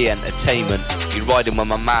 Taylor B Entertainment. You're riding with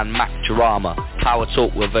my man Mac Drama. Power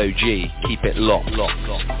Talk with OG. Keep it locked.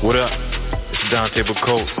 What up? It's Dante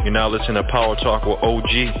Bacote. You're now listening to Power Talk with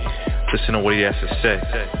OG. Listen to what he has to say.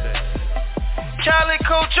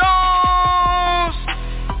 Calico Jones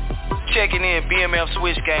checking in, BMF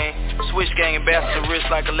Switch Gang ambassador, wrist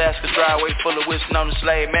like Alaska, driveway full of whips, known the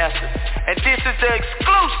slave master. And this is the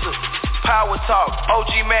exclusive Power Talk,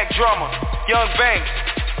 OG Mac Drama, Young Banks,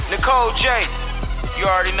 Nicole J. You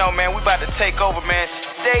already know, man, we about to take over, man.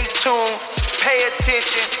 Stay tuned, pay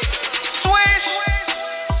attention, switch.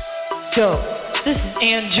 Yo, this is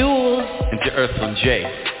Ann Jules. And to Earthland J.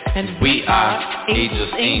 And we are Ageless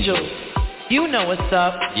Angels. You know what's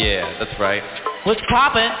up. Yeah, that's right. What's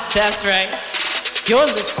poppin'? That's right. You're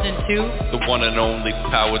listening to the one and only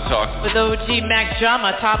Power Talk with OG Mac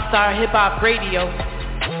Drama, Top Star Hip Hop Radio.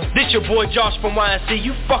 This your boy Josh from YNC.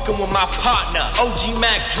 You fucking with my partner, OG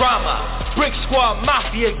Mac Drama, Brick Squad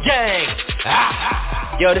Mafia Gang.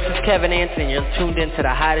 Yo, this is Kevin Anson. You're tuned in to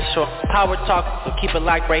the hottest show, Power Talk. So keep it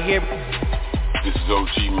locked right here. This is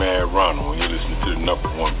OG Mad Ronald. You're listening to the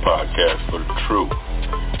 #1 podcast for the truth.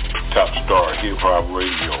 Top Star Hip Hop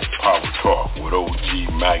Radio, Power Talk with OG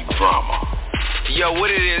Mac Drama. Yo, what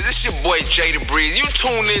it is? This your boy Jay the Breeze. You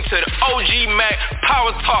tuned into the OG Mac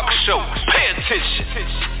Power Talk Show. Pay attention.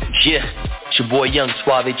 Yeah, it's your boy Young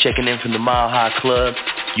Suave checking in from the Mile High Club.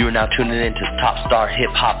 You are now tuning in to Top Star Hip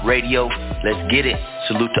Hop Radio. Let's get it.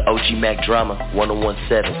 Salute to OG Mac Drama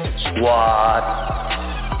 1017 Squad.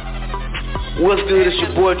 What's good? It's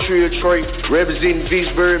your boy Trio Trey, representing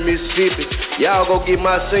Vicksburg, Mississippi. Y'all go get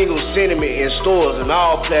my single Sentiment in stores and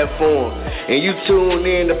all platforms. And you tune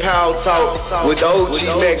in to Power Talk with the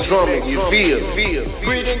OG Mac Drama. You feel?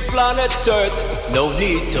 Greetings, planet Earth. No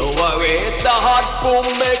need to worry. It's the hot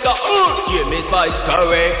boom maker. Give me spice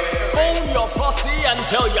curry. Phone your posse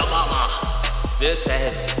and tell your mama. This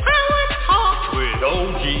is Power Talk with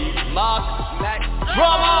OG Mac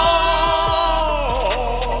Drama.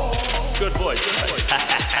 Good voice, good voice. The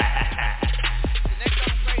next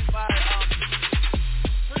song played by,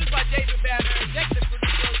 produced by David Banner, executive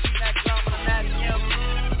producer OG Mac Drama, Matt M,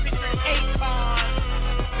 featuring Akon,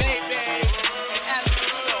 Baby, and Adam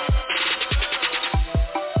Rizzo.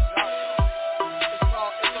 It's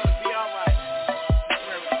gonna be alright.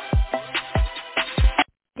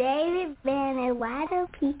 David Banner, why do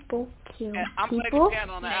people kill I'm people? playing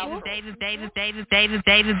on the album. David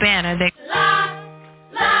Banner.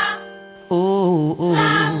 Ooh, ooh,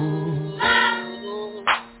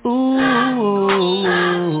 ooh,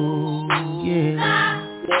 yeah.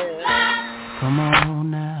 Come on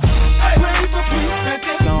now.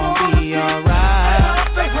 It's gonna be alright.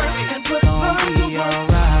 It's gonna be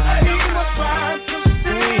alright.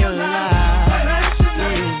 Stay alive. It's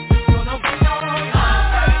gonna be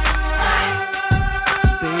alright.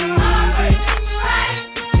 Baby,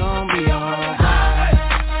 it's gonna be alright.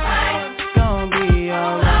 It's gonna be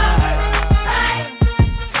alright.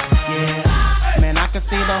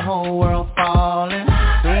 See the whole world falling.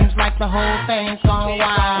 Seems like the whole thing's gone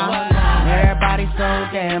wild. Everybody's so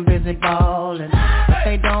damn busy balling, but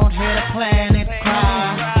they don't hear the planet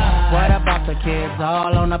cry. What about the kids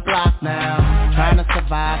all on the block now, trying to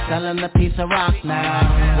survive, selling a piece of rock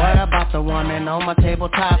now? What about the woman on my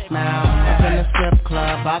tabletop now, up in the strip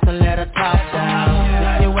club, about to let her top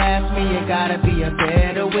down? If you ask me, it gotta be a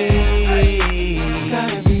better way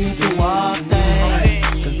to walk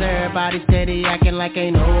things. Everybody steady acting like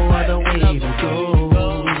ain't no other way to go.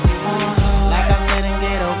 Like I'm letting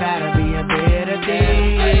ghetto, gotta be a better day.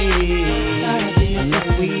 Unless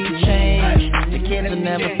we change, the kids will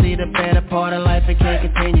never see the better part of life and can't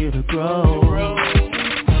continue to grow.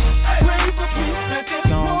 It's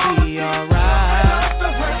gonna be alright.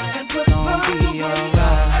 It's gonna be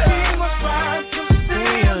alright.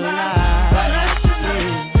 Stay alive.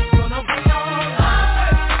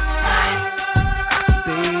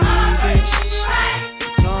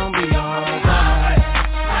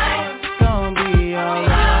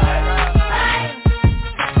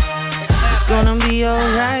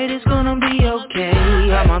 Alright, it's gonna be okay.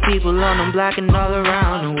 All my people on them block and all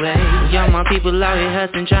around the way. Young my people out here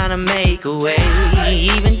hustling, trying to make a way.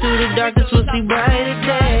 Even through the darkness we'll see brighter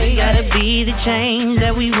days. Gotta be the change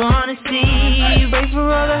that we wanna see. Pray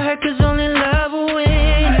for all the hurt cause only love will win.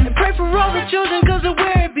 And pray for all the children cause of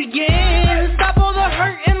where it begins. Stop all the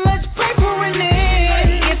hurt and let's pray for an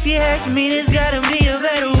end. If you ask me, there's gotta be a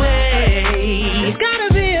better way. There's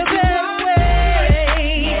gotta be a better way.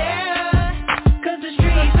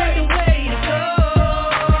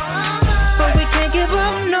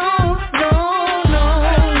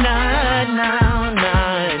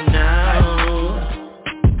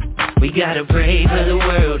 We gotta pray for the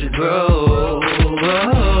world to grow. Be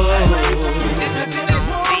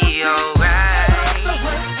alright.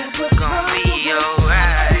 Gonna be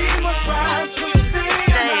alright.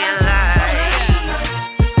 Stay alive.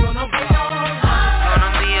 Gonna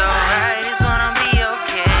be alright. It's gonna be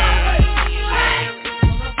okay.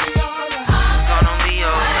 Gonna be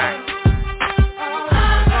alright.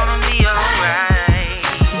 Gonna be alright.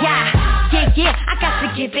 Yeah, I got to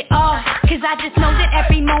give it all. Cause I just know that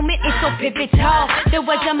every moment is so pivotal. There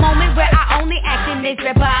was a moment where I only acted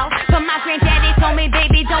miserable, but my granddaddy told me,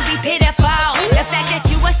 baby, don't be pitiful. The fact that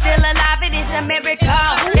you are still alive, it is a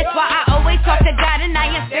miracle. That's why I always talk to God and I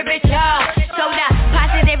am spiritual. So the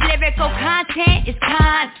positive lyrical content is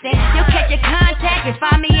constant. You'll catch your contact and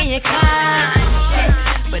find me in your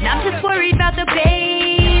conscience. But I'm just worried about the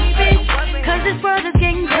baby, cause this world is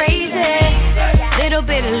getting crazy. Little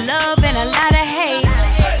bit of love and a lot of hate,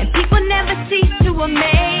 and people never cease to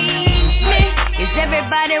amaze me. Cause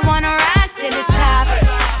everybody wanna rise to the top,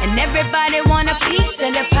 and everybody want a piece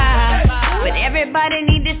of the pie. But everybody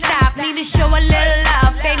need to stop, need to show a little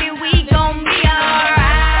love. Baby, we gon' be alright.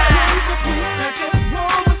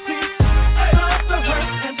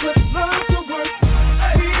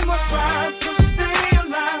 We must rise to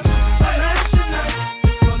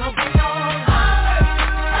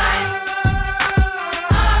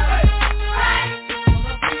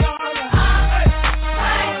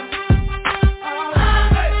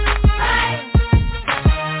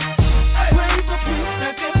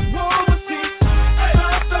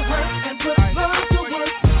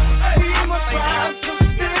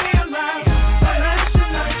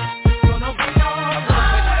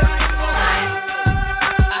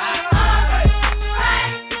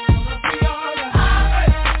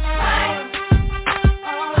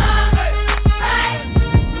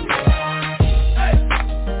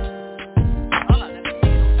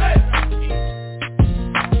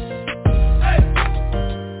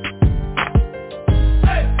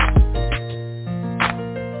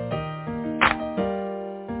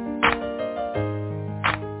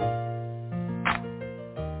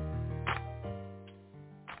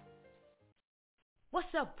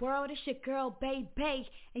world? It's your girl, Baby,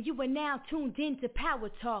 and you are now tuned in to Power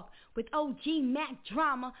Talk with OG Mac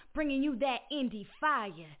Drama, bringing you that indie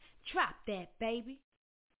fire. Drop that, baby.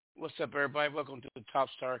 What's up, everybody? Welcome to the Top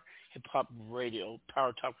Star Hip Hop Radio,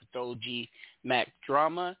 Power Talk with OG Mac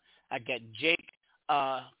Drama. I got Jake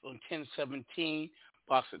from 1017,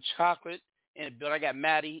 Box of Chocolate, and I got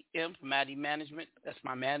Maddie M from Maddie Management. That's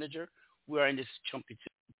my manager. We are in this chumpy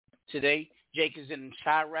today. Jake is in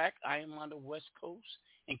Chirac. I am on the West Coast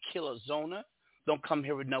in Killazona. Don't come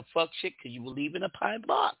here with no fuck shit because you will leave in a pie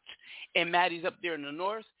box. And Maddie's up there in the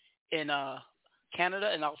north in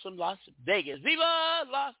Canada and also in Las Vegas. Viva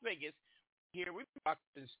Las Vegas! Here we've been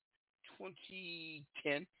since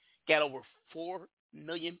 2010. Got over 4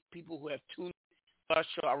 million people who have tuned to our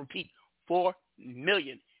show. I repeat, 4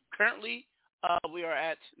 million. Currently, we are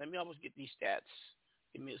at, let me almost get these stats.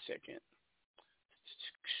 Give me a second.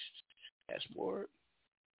 Dashboard.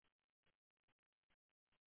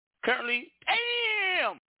 Currently,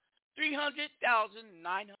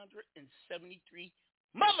 300,973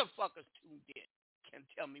 motherfuckers tuned in. Can't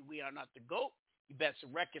tell me we are not the GOAT. You best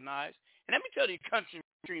recognize. And let me tell you, country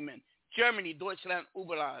streaming. Germany, Deutschland,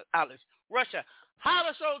 über alles. Russia,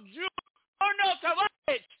 Halaso, Cherno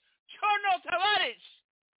Tavares.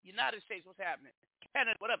 United States, what's happening?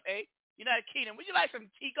 Canada, what up, eh? United Kingdom, would you like some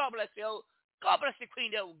tea? God bless the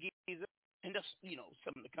Queen that will give you, and just,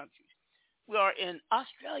 some of the countries. We are in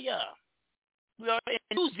Australia. We are in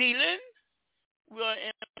New Zealand. We are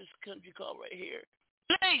in this country called right here,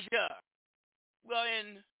 Malaysia. We are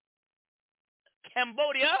in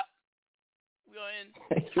Cambodia. We are in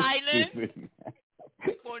Thailand.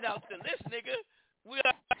 Going out to this nigga. We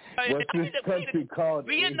are What's this country called?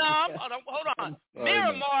 Vietnam. Hold on.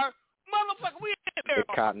 Myanmar. Motherfucker, we in Myanmar.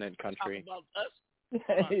 The continent country. About us.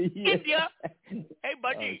 India. Hey,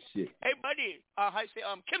 buddy. Oh, hey, buddy. I say,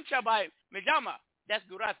 Kim Chabai Mijama. That's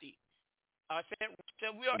Gujarati. I said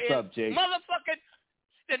we are What's in up, Jake? motherfucking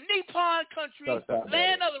the Nippon country,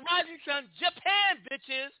 land of the rising sun, Japan,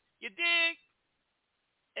 bitches. You dig?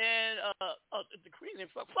 And the Koreans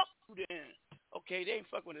ain't fuck with them. Okay, they ain't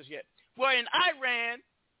fuck with us yet. We're in Iran.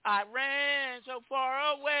 Iran so far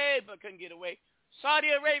away, but couldn't get away. Saudi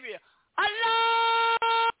Arabia. Allah!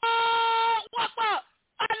 Allah!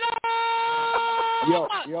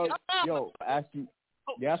 Yo, actually,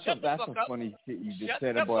 that's some funny shit you just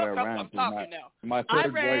said about Iran. My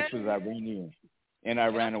third voice was Iranian, and I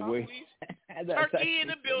ran away. Turkey in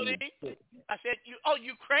the building. I said,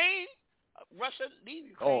 Ukraine? Russia, leave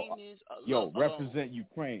Ukraine. Represent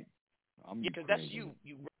Ukraine. Because that's you.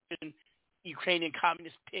 You Russian, Ukrainian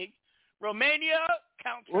communist pig. Romania,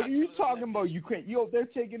 what are you talking about, Ukraine? Yo, they're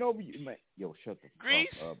taking over you. Man, yo, shut the Greece,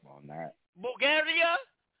 fuck up on that. Bulgaria,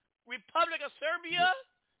 Republic of Serbia,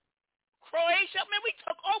 Croatia. Man, we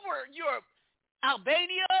took over Europe.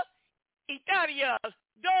 Albania, Italia.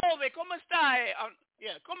 Dove, come stai?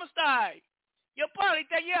 Come stai? Io parlo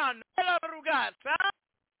italiano. Bella ragazza.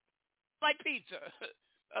 Like pizza.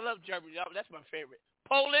 I love Germany. That's my favorite.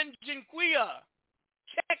 Poland, Dziękuję.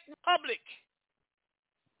 Czech Republic.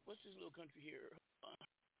 What's this little country here?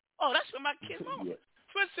 That's where my kids are.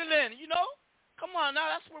 Switzerland, Come on now,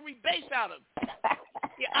 that's where we base out of.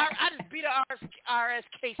 Yeah, I just beat a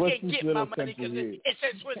RSK. Can't get my money because it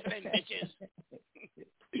says Switzerland, bitches.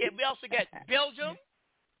 Yeah, we also got Belgium,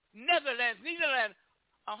 Netherlands.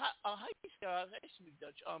 How you say I speak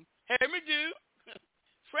Dutch. Hermidou,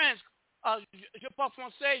 France. Je parle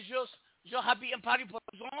français. Je habite en Paris, par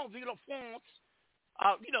exemple, ville de France.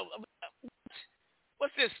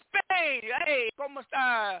 What's this? Spain. Hey, ¿cómo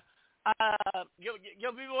está?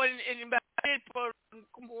 Yo vivo en Madrid por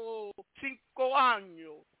como 5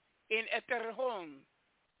 años en este región.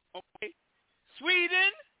 Okay.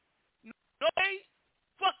 Sweden, Norway,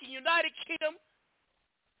 fucking United Kingdom,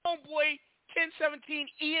 homeboy 1017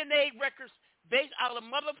 ENA Records based out of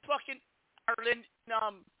motherfucking Ireland.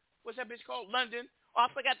 What's that bitch called? London. Oh,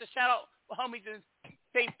 I forgot to shout out homies in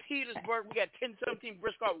St. Petersburg. We got 1017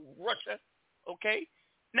 Briscoe, Russia. Okay.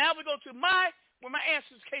 Now we go to where my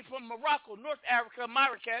ancestors came from, Morocco, North Africa,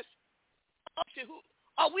 Marrakesh. Oh shit,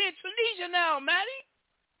 we in Tunisia now, Maddie?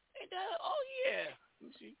 Oh yeah. Let me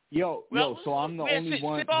see. Yo, so I'm the only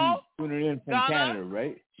one who's tuning in from Canada,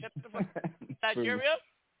 right? Nigeria,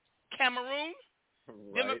 Cameroon,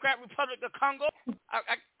 right. Democratic Republic of Congo,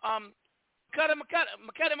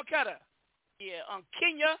 Makata. Yeah,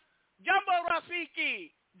 Kenya, Jambo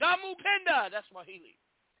Rafiki, Damu Penda, that's Swahili.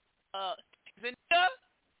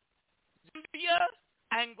 Zambia,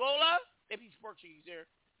 Angola, they speak Portuguese there,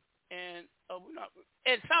 and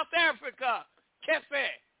South Africa, Kefe,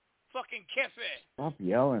 fucking cafe. Stop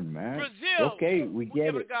yelling, man. Brazil. Okay, we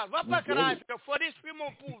get it.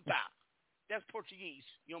 That's Portuguese.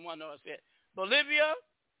 You don't want to know what I said. Bolivia.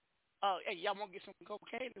 Hey, y'all want to get some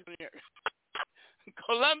cocaine in here?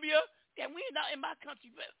 Colombia. Damn, we ain't not in my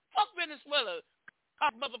country. Fuck Venezuela.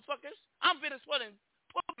 Cock motherfuckers. I'm Venezuelan.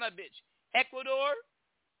 Pull my bitch. Ecuador,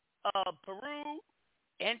 Peru,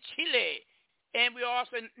 and Chile. And we are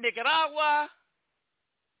also in Nicaragua,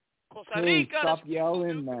 Costa Rica. Stop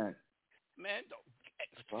yelling, man. Man, don't.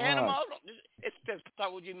 Panama. It's just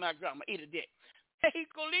OG Mac drama. Eat a dick.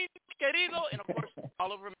 Mexico, querido, and of course,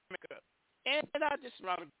 all over America. And I just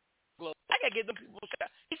around the globe. I got to get them people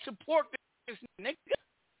to support this nigga.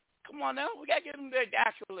 Come on now. We got to get them the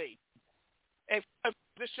accolade. If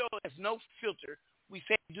this show has no filter, we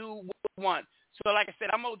say do what we want. So like I said,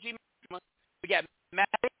 I'm OG. We got Matt.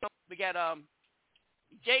 We got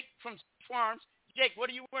Jake from Farms. Jake, what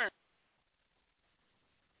are you wearing?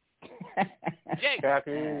 Jake.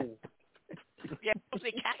 Khakis. Yeah, don't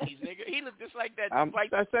say khakis, nigga. He looked just like that. I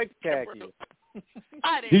said khakis.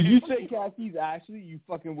 Did you say khakis? Actually, you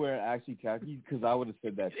fucking wear actually khakis? Because I would have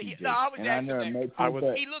said that too. No, I was and I never met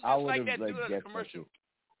you, he looked just like that dude in the commercial.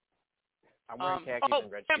 I'm wearing khakis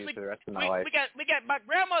and red shoes for the rest of my life. We got my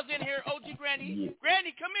grandma's in here. OG Granny. Yeah.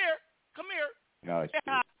 Granny, come here. No,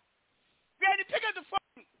 Granny, pick up the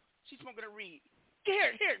phone. She's smoking a reed.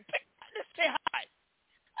 Here. Let's say hi.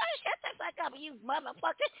 Oh, shut the fuck up, you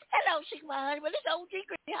motherfucker. Hello, she's my husband. It's OG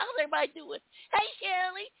Granny. How's everybody doing? Hey,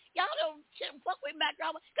 Shirley. Y'all don't fuck with Mac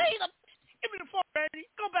Drama. Give me the phone, Granny.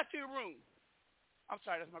 Go back to your room. I'm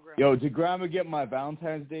sorry, that's my grandma. Yo, did Grandma get my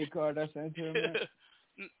Valentine's Day card I sent to her?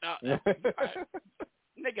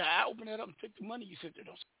 Nigga, I opened it up and took the money you sent her.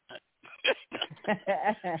 Don't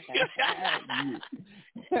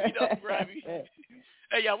you know, Grammy.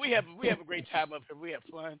 Hey, yeah, we have a great time up here. We have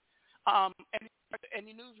fun.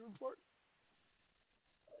 Any news report?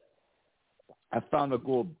 I found a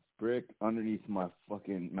gold brick underneath my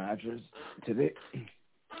fucking mattress today.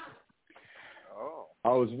 Oh. I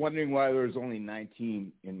was wondering why there was only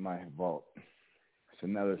 19 in my vault. So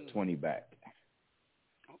now there's 20 back.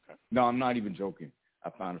 Okay. No, I'm not even joking. I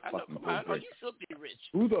found a fucking gold brick. You filthy rich.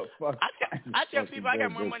 Who the fuck? I tell people I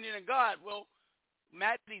got more money than God. Well,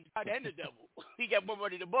 Matthew's God and the devil. He got more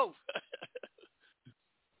money than both.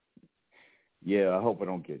 Yeah, I hope I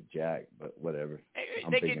don't get jacked, but whatever. Hey,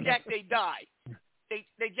 they get jacked, they die.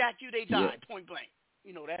 They jack you, they die, point blank.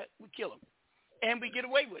 You know that. We kill them. And we get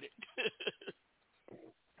away with it.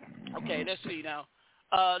 Okay, let's see now.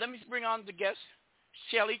 Let me bring on the guest,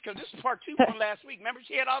 Shelly, because this is part 2 from last week. Remember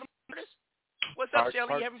she had all the artists? What's up,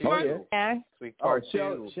 Shelly? You having fun? Yeah. Sweet part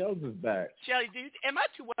 2. Shells is back. Shelly, dude, am I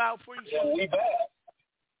too wild for you, Shelly? We back.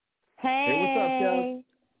 Hey, what's up, Shelly?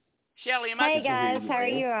 Shelly, am I too guys, how are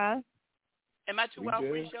you all? Am I too wild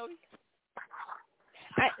for you, Shelly?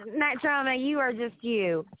 Mac Drama, you are just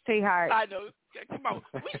you, sweetheart. I know. Come on.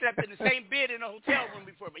 We slept in the same bed in a hotel room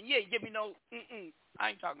before, but you ain't give me no, I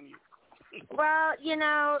ain't talking to you. Well, you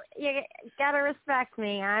know, you gotta respect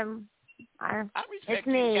me. I respect it's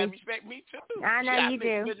you. me. You gotta respect me, too. I know you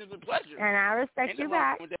do. Business with pleasure. And I respect you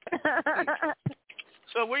back.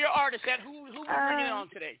 So where your artists at? Who we bringing on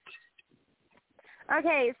today?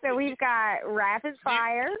 Okay, so we've got Rapid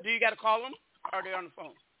Fire. Do you got to call them? Or are they on the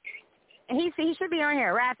phone? He should be on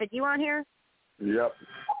here. Rapid, you on here? Yep.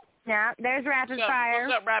 Yeah, there's Rapid Fire.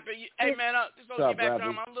 What's up, Rapid? Hey, man, this is OG Mac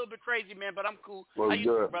Drama. I'm a little bit crazy, man, but I'm cool. What's How you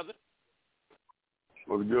good? doing, brother?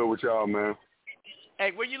 What's good with y'all, man?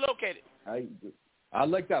 Hey, where you located? I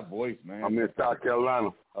like that voice, man. I'm in South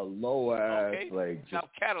Carolina. A low-ass, like, South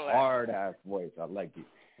Cadillac. hard-ass voice. I like it.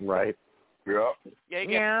 Right. Yep.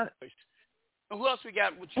 Yeah. Who else we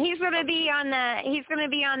got? He's gonna be on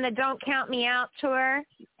the Don't Count Me Out tour.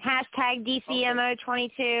 Hashtag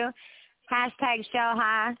DCMO22. Hashtag Shell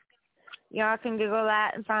High. Y'all can Google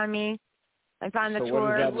that and find me. And find the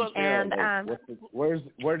tour. And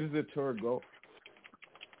where does the tour go?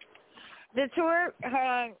 The tour. Hold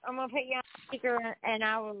on, I'm gonna put you on speaker and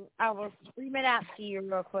I will scream it out to you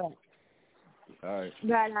real quick. All right.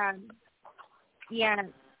 But yeah.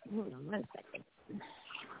 Hold on 1 second.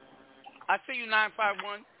 I see you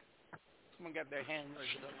 951. Someone got their hand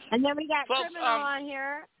raised up. And then we got Folks, Criminal on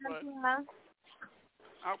here.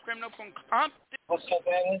 Our Criminal from Compton. What's up,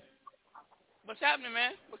 man? What's happening,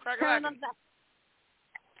 man? What's cracking? Man,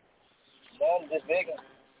 just big.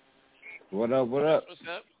 What up? What's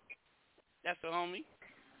up? That's the homie.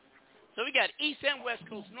 So we got East and West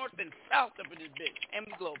Coast, North and South up in this bitch. And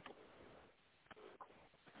we global.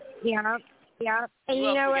 Yeah. And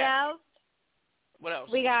you know what else? What else?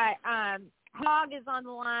 We got Hog is on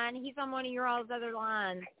the line. He's on one of your all's other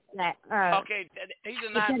lines. that. Okay, he's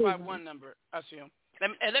a 951 number. I see him. Let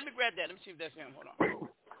me grab that. Let me see if that's him. Hold on.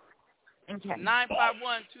 Okay.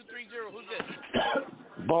 951-230. Who's this?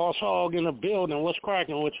 Boss Hog in the building. What's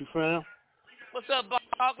cracking with you, fam? What's up, Boss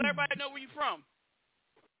Hog? Let everybody know where you from.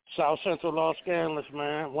 South Central Los Angeles,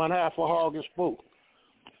 man. One half of Hog and Spook.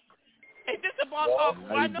 Hey, this the Boss Hog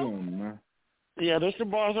who I know? Doing, man? Yeah, this the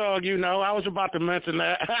Boss Hog, you know. I was about to mention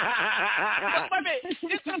that. Wait a minute.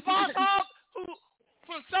 This the Boss Hog who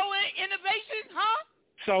from Soul Innovation, huh?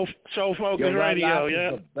 So Focus Radio,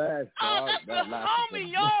 yeah. That's the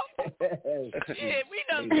homie, y'all. Yeah, we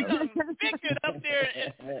done fixed it up there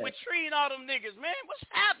with Tree and all them niggas, man. What's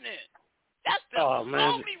happening? That's the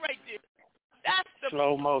homie right there. That's the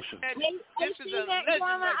slow motion. This is a legend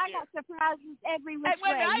Mama, right I got surprises every which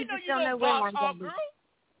way. I know you know Boss Hog, girl.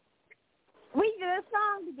 We did a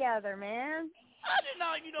song together, man. I didn't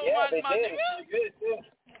know you know my nigga. Good too.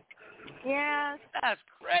 Yeah. That's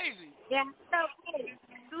crazy. Yeah.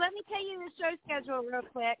 So let me tell you the show schedule real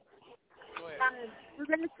quick. Go ahead. We're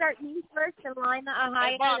going to start me first in Lima,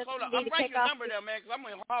 Ohio. Hey, Boss, hold on. I'm writing your number there, man, because I'm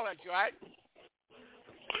going to holler at you, all right?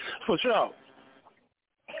 For sure.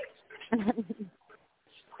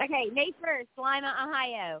 Okay, May 1st, Lima,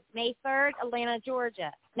 Ohio. May 3rd, Atlanta,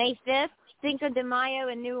 Georgia. May 5th, Cinco de Mayo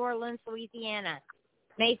in New Orleans, Louisiana.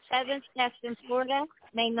 May 7th, Destin, Florida.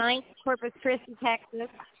 May 9th, Corpus Christi, Texas.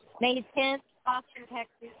 May 10th, Austin,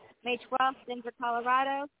 Texas. May 12th, Denver,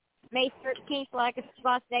 Colorado. May 13th,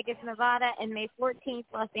 Las Vegas, Nevada. And May 14th,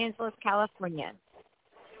 Los Angeles, California.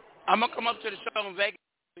 I'm going to come up to the show in Vegas.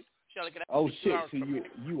 Shelly, can I shit, so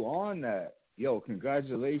you on that. Yo,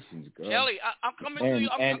 congratulations, girl. Shelly, I'm coming to you.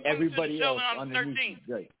 I'm coming everybody to the show else on the 13th.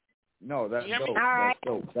 Great. No, that's dope. All right.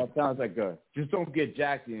 That's dope. That sounds like just don't get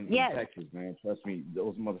jacked in Texas, man. Trust me,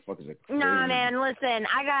 those motherfuckers are crazy. No, man, listen,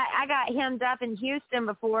 I got hemmed up in Houston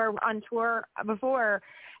before on tour before,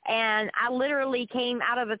 and I literally came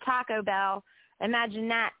out of a Taco Bell. Imagine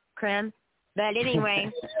that, Krim. But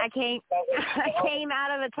anyway, I came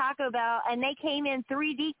out of a Taco Bell, and they came in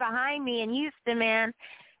 3 deep behind me in Houston, man,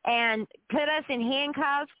 and put us in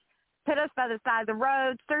handcuffs, put us by the side of the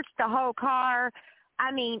road, searched the whole car.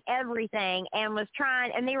 I mean, everything, and was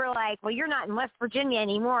trying, and they were like, well, you're not in West Virginia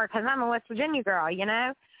anymore because I'm a West Virginia girl, you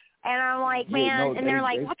know? And I'm like, they're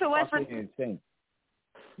like, what's a West Virginia?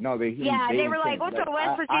 No, they were like, what's a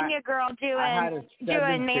West Virginia girl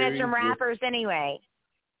doing managing rappers anyway?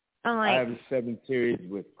 I'm like, I have a 7 Series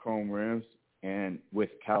with chrome rims and with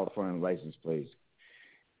California license plates,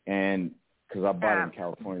 and because I bought it in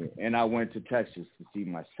California, and I went to Texas to see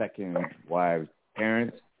my second wife's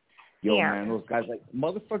parents. Yo, man, those guys, like,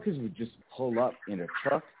 motherfuckers would just pull up in a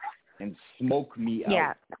truck and smoke me out.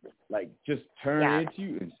 Yeah. Like, just turn into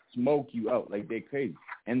you and smoke you out. Like, they crazy.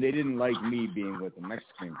 And they didn't like me being with a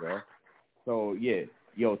Mexican girl. So, yeah.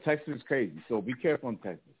 Yo, Texas is crazy. So be careful in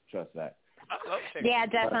Texas. Trust that. Yeah,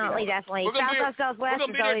 definitely. Southwest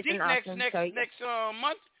is always an option. Next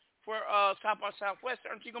month for South by Southwest.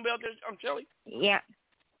 Aren't you going to be out there, Shelly? Yeah.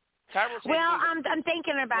 Well, I'm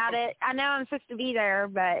thinking about it. I know I'm supposed to be there,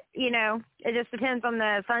 but you know, it just depends on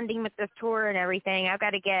the funding with this tour and everything. I've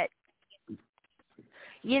got to get,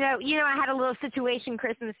 you know, I had a little situation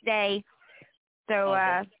Christmas Day, so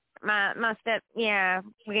my we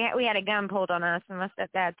had a gun pulled on us, and my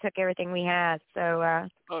stepdad took everything we had. So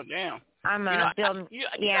oh damn. I'm building.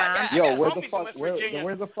 Yo, where the fuck is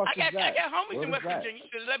that? I got homies in West Virginia. You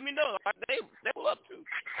should let me know. They will up too.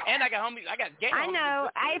 And I got homies. I got gang. I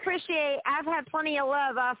know. I appreciate. I've had plenty of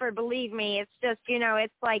love offered. Believe me, it's just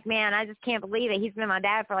it's like, man, I just can't believe it. He's been my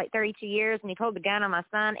dad for like 32 years, and he pulled the gun on my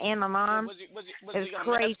son and my mom. Was it was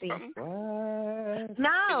crazy.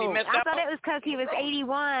 No, I thought it was because he was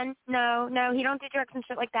 81. No, he don't do drugs and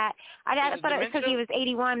shit like that. I thought it was because he was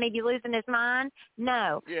 81, maybe losing his mind.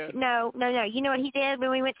 No. No. You know what he did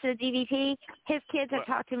when we went to the DDT? His kids had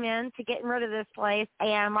talked him into getting rid of this place,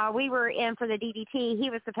 and while we were in for the DDT, he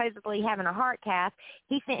was supposedly having a heart cath.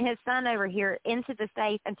 He sent his son over here into the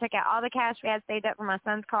safe and took out all the cash we had saved up for my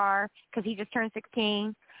son's car because he just turned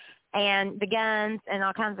 16, and the guns and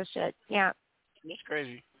all kinds of shit. Yeah. That's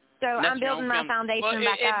crazy. So I'm building my foundation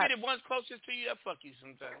back up. If it one's closest to you, that fuck you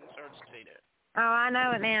sometimes. It's hard to say that. Oh, I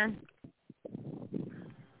know it, man.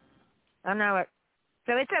 I know it.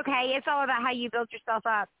 So it's okay. It's all about how you build yourself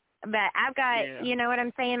up. But I've got, you know what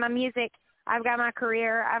I'm saying, my music. I've got my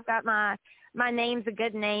career. I've got my name's a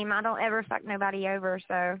good name. I don't ever fuck nobody over.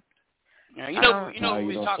 So. Yeah, you know,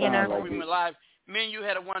 we were talking about before we went live. Me and you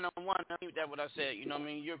had a one-on-one. That's what I said. You know what I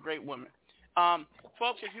mean? You're a great woman.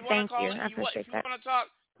 Folks, if you want to call, if you want to talk,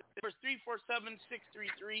 there's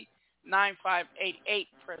 347-633. 9588.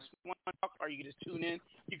 Press 1, or you can just tune in.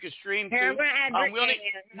 You can stream too. Here,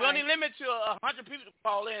 We only limit to 100 people to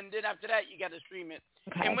call in. Then after that, you got to stream it.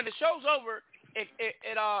 Okay. And when the show's over,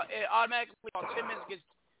 it automatically on 10 minutes gets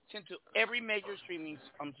sent to every major streaming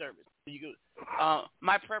service. You go.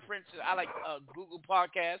 My preference is I like Google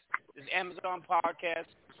Podcasts, there's Amazon Podcasts,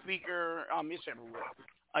 Speaker, it's everywhere.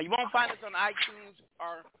 You won't find us on iTunes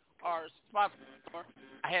or Spotify.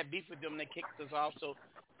 I had beef with them; they kicked us off. So,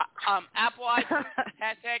 Apple iTunes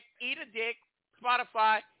hashtag eat a dick,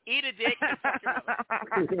 Spotify eat a dick, and fuck your mother.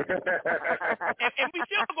 and we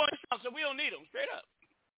still going strong, so we don't need them. Straight up,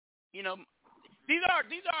 you know. These are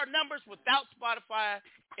numbers without Spotify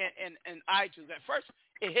and iTunes. At first,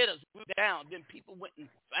 it hit us down. Then people went and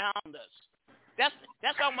found us. That's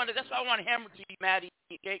why I want to hammer to you, Maddie.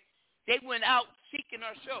 Okay? They went out seeking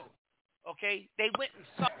our show. Okay, they went and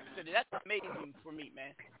saw it. That's amazing for me,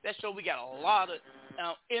 man. That show we got a lot of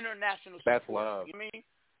international support. That's love. You mean?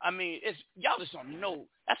 I mean, it's y'all just don't know.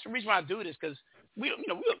 That's the reason why I do this, because we don't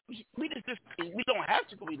have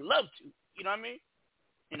to, but we love to. You know what I mean?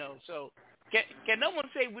 You know, so can no one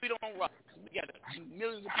say we don't rock? We got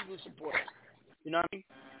millions of people who support us. You know what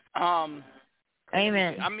I mean?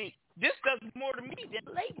 Amen. I mean, this does more to me than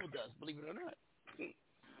the label does, believe it or not.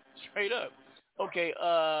 Straight up. Okay,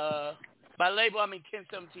 by label I mean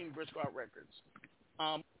 1017 Briscoe Records.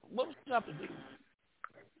 What was the topic?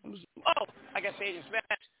 Oh, I got to say it in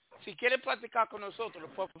Spanish. Si quiere platicar con nosotros,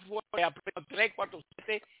 por favor, aprima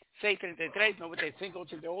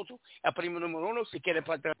 347-633-9588. Aprima número 1, si quiere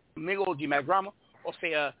platicar conmigo, OG Mac Drama, o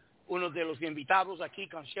sea, uno de los invitados aquí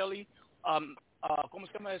con Shelly, ¿cómo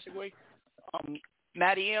se llama ese güey?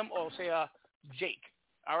 Matty M, o sea, Jake.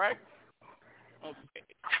 All right? Okay.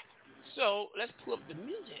 So, let's pull up the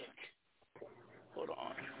music. Hold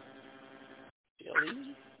on.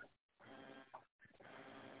 Shelly.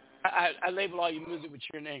 I label all your music with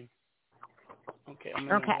your name. Okay, I'm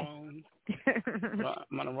on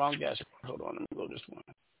the wrong gas. Hold on, let me go this one.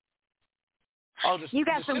 You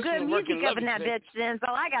got some good music up in that bitch, then. That's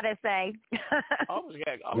all I gotta say. always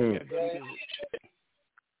got good music.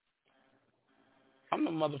 I'm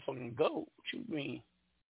a motherfucking goat. What you mean?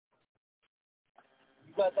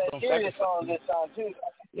 You got that serious song this time too.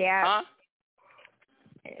 Yeah. Huh?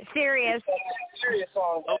 Serious. Serious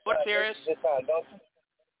song. Oh, what's serious? This time, don't you?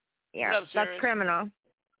 Yeah, up, that's Criminal.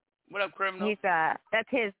 What up, Criminal? He's that's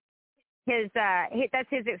his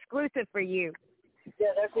exclusive for you.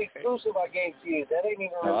 Yeah, that's the exclusive I gave to you. That ain't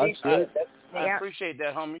even released yet. I appreciate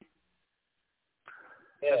that, homie.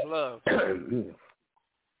 Yeah. That's love.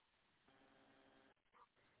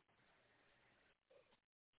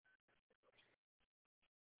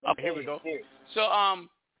 Okay, here we go. So,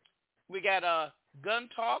 we got Gun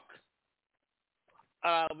Talk.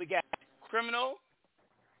 We got Criminal.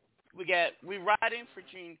 We Riding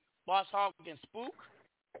featuring Boss Hogg and Spook.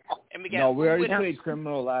 And we got we already played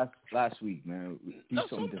Criminal last week, man. No,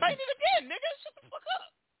 so play it again, nigga. Shut the fuck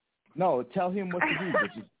up. No, tell him what to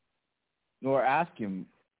do. Or ask him,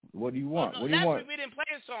 what do you want? What do you want? Last week we didn't play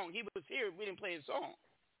his song. He was here. We didn't play his song.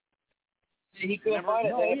 He couldn't find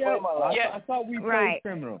it. I thought we played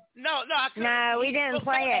Criminal. No, I couldn't. No, we didn't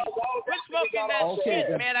play it. Quit smoking that shit,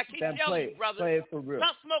 man. I keep telling you, brother. Play it for real.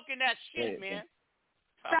 Stop smoking that shit, man.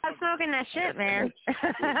 Stop smoking that shit, man.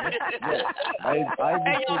 Hey,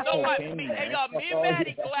 y'all know what? Me and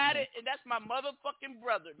Maddie go at it, and that's my motherfucking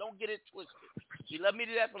brother. Don't get it twisted. You love me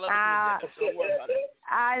to death, but love me to death. Don't worry about it.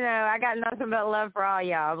 I know. I got nothing but love for all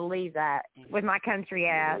y'all. Believe that. With my country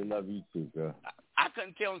ass. I love you too, girl. I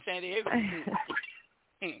couldn't tell in San Diego. I'm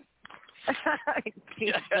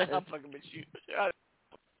fucking with you.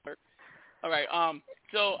 All right.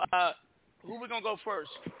 So, who we gonna go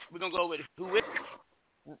first? We're gonna go with Who With It?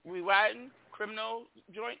 We Riding, Criminal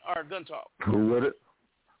joint, or Gun Talk? Who With It?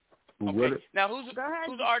 Who With It? Now, who's the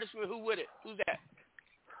artist with Who With It? Who's that?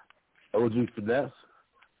 OG Finesse.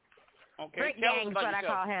 Okay. Brick Tell us Gang's about what yourself. I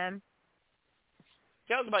call him.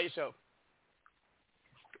 Tell us about yourself.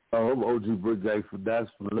 I'm OG Brick Gang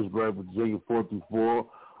Finesse from Lynchburg, Virginia, 434.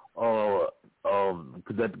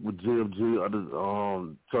 Connected with GMG under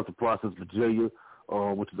Trusted Process, Virginia.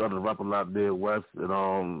 Which is under the Rapper Lab Midwest,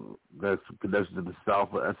 and that's connection to the South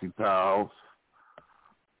for SC Powerhouse.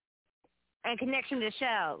 And connection to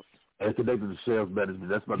Shells. And connected to Shells Management.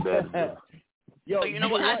 That's my management. Yo, you know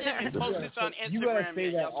what? I didn't post this on Instagram. You gotta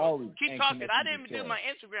say that always. Keep talking. I didn't even do my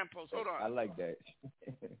Instagram post. Hold on. I like that.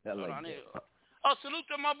 Hold on. Oh, salute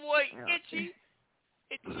to my boy Itchy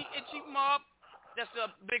Mob. That's a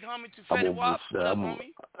big homie to Fetty Wap. What up,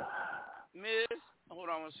 homie? Miz. Hold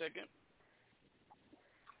on 1 second.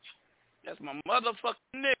 That's my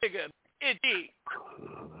motherfucking nigga, Itchy.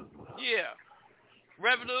 Yeah.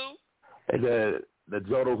 Revenue. And the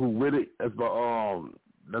Jodo who with it, that's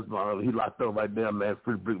my he locked up right there, man.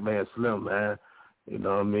 Free Brick Man Slim, man. You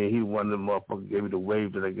know what I mean? He one of them motherfuckers gave me the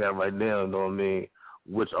wave that I got right now, you know what I mean?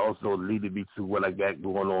 Which also leaded me to what I got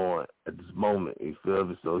going on at this moment, you feel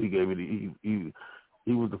me? So he gave me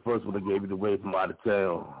he was the first one that gave me the wave from out of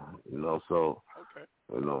town, you know, so, okay.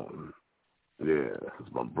 You know, yeah,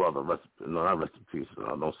 it's my brother, not rest in peace,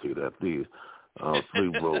 I don't see that, please. Free,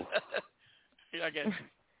 bro. Yeah, I guess.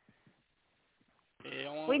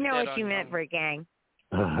 Yeah, we know what you meant, Brick Gang.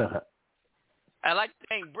 I like the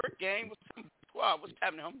name Brick Gang. What's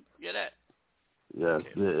happening, homie? Yeah, that. Yes,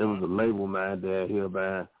 it was a label, man, down here,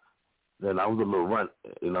 man. Then I was a little runt,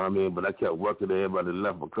 you know what I mean? But I kept working there. Everybody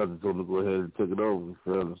left. My cousin told me to go ahead and take it over, you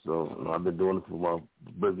feel me? So, you know, I've been doing it for my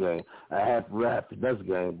Brick Gang. I had Finesse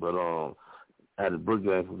Gang, but I had a Brick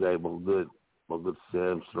Gang for that, my good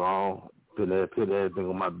Sam Strong. Put everything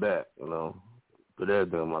on my back, you know. Put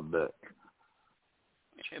everything on my back.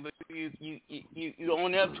 Okay, but you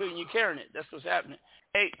own up to it and you carrying it. That's what's happening.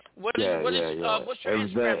 Hey, what's your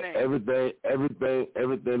Instagram name? Everything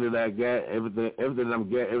that I got, everything I'm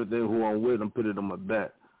getting, everything who I'm with, I'm putting it on my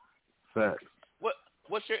back. Facts.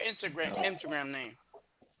 What's your Instagram name?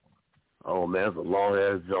 Oh man, it's a long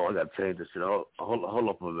ass joke. I gotta change this shit. Hold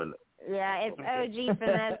up a minute. Yeah, it's OG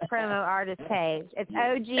Finesse Promo Artist page. It's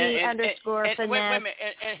OG _ Finesse. Wait a minute.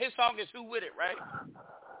 And his song is Who With It, right?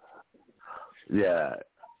 Yeah.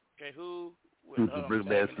 Okay, who? Future Brick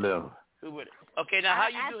Man Slim. Who With It? Okay, now how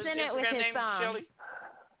you do his Instagram name, Shelly?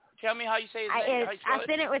 Tell me how you say his name. I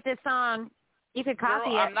sent it with this song. You could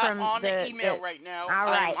copy I'm it not from on the email right now. All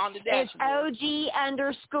right. I'm on the it's dashboard. OG _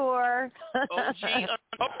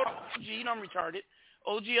 OG, I'm retarded.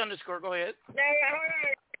 OG _ go ahead.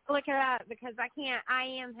 Look it up because I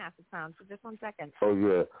am half the time, so just 1 second. Oh,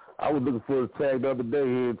 yeah. I was looking for his tag the other day. He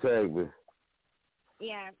didn't tag me.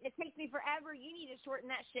 Yeah, it takes me forever. You need to shorten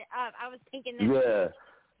that shit up. I was thinking that.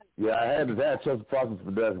 Yeah, I had to trust the process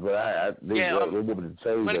for that, but they wanted to change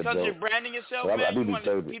that. When it comes to branding yourself, man, you want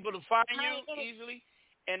people to find you easily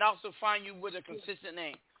and also find you with a consistent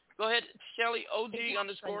name. Go ahead, Shelly, OG _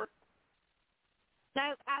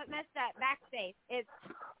 No, I messed up. Backspace. It's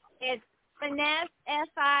Finesse,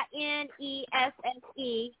 FINESSE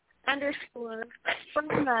 _ Promo,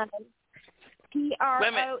 PROMO.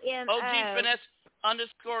 OG Finesse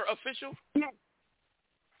 _official?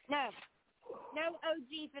 No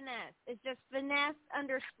OG Finesse. It's just Finesse _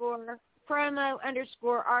 Promo _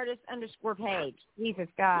 artist _ page. Jesus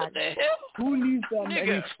God. What the hell? Who needs that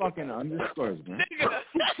many fucking underscores, man? Nigga.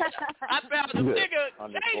 I found a nigga.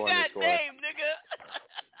 Change that name, nigga.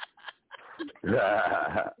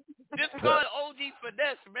 Just call it OG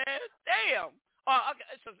Finesse, man. Damn. Oh, okay.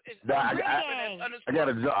 It's I got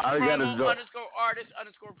a job.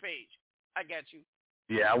 _artist _ page. I got you.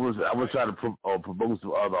 Yeah, I was trying to promote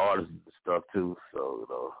some other artists and stuff too. So you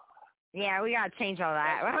know. Yeah, we gotta change all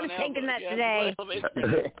that. I was thinking that today. Hey,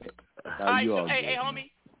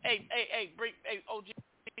 homie. Hey, OG.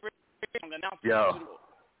 Announce your song to the world.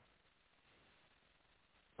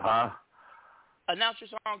 Huh? Announce your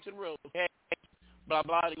song to the world. Okay. Blah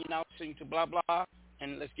blah. You now sing to blah blah,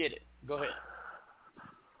 and let's get it. Go ahead.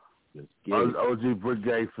 OG Brick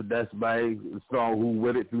Gang Finesse, man. The song Who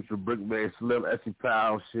With It, Future Brick Man Slim, Essie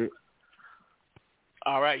Powell shit.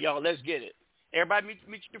 All right, y'all, let's get it. Everybody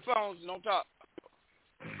meet your phones and don't talk.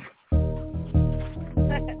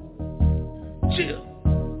 Chill.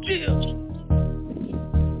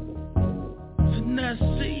 Finesse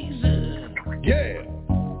season. Yeah.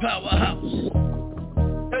 Powerhouse.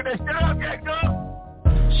 Hey, man, shut up, Gecko.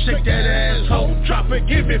 Shake that asshole, drop it,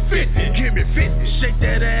 give me 50, give me 50. Shake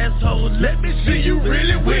that asshole, let me see you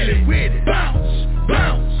really with it. Bounce,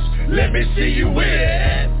 let me see you with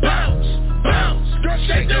it. Bounce,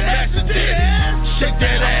 shake them ass to titties. Shake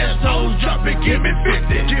that asshole, drop it, give me 50,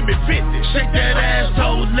 give me 50. Shake that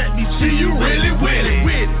asshole, let me see you really with it.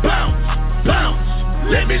 Bounce,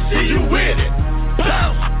 let me see you with it.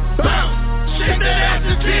 Bounce, shake that ass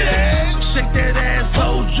to titties. Shake that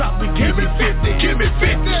asshole, drop it, give me 50, give me 50.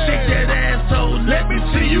 Shake that asshole, let me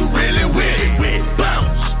see you really with it.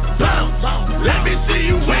 Bounce, let me see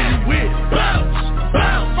you with it. Bounce,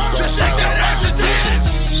 just shake that ass to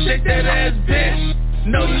titties. Shake that ass, bitch.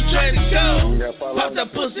 Know you trying to go. Pop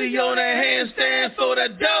that pussy on that handstand for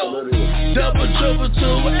that dough. Double dribble to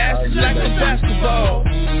ass like a basketball.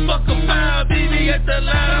 Fuck a foul, BB at the line,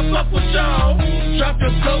 I fuck with y'all. Drop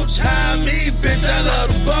your coach high, me, bitch, I love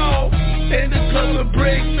the ball. In the club with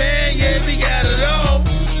Brick Man, yeah, we got it all.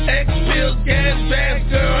 X-Pills, gas bags,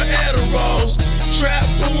 girl, Adderalls. Trap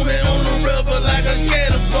booming on the river like a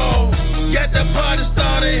cannonball. Got that party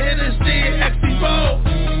started, hit it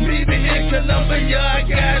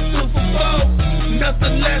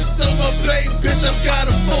bitch, I'm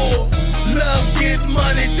kinda full. Love get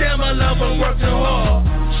money, damn, I love her working hard.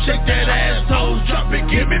 Shake that asshole, drop it,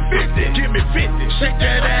 give me 50, give me 50. Shake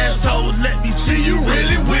that asshole, let me see you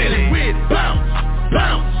really with it. Bounce,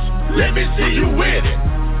 bounce, let me see you with it.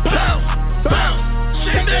 Bounce, bounce,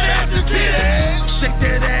 shake that ass and titties. Shake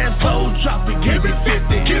that asshole, drop it, give me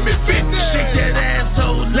 50, give me 50. Shake that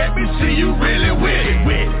asshole, let me see you really with it.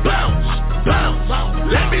 Bounce, bounce,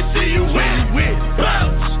 let me see you with it.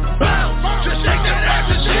 Bounce, bounce, just shake that ass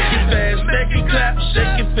and titties. Shake it fast, make it clap,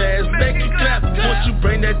 shake it fast, make it clap. Once you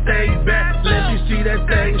bring that thing back, let me see that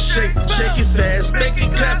thing shake. Shake it fast, make it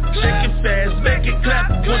clap, shake it fast, make it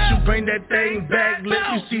clap. Once you bring that thing back,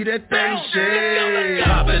 let me see that thing shake.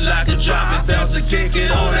 Pop it like a drop it, bounce and kick it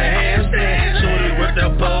on a handstand. Shoot it with the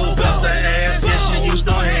pole, bounce the ass, yeah she used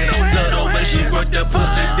no hands. Blood over, she work the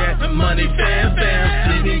pussy, that money fam.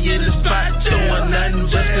 See me in the spot, doing nothing,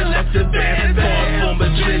 just collect the band. Far from a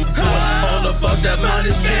trick, all about that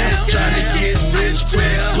money scam. Trying to get rich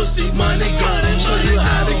quick, pussy money gone. Show you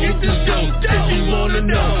how to get this dope, if you wanna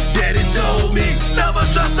know. Daddy told me, never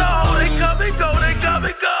trust a hoe, they come and go, they come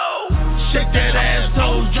and go. Shake that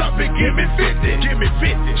asshole, drop it, give me 50, give me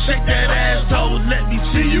 50. Shake that asshole, let me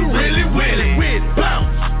see you really with it. Bounce,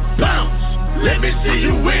 bounce, let me see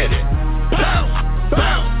you with it. Bounce,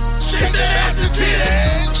 bounce, shake that ass and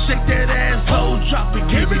titties. Shake that asshole, drop it,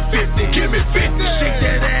 give me 50, give me 50. Shake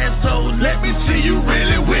that asshole, let me see you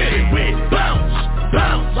really with it. Bounce,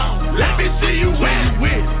 bounce, let me see you with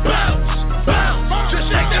it. Bounce, bounce, just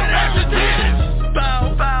shake that ass and titties.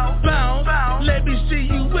 Bounce, bounce, bounce, bounce, let me see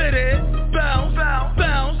you with it. Bounce, bounce,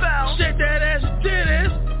 bounce, bounce, shake that ass and titties.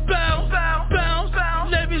 Bounce, bounce, bounce,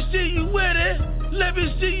 bounce, let me see you with it. Let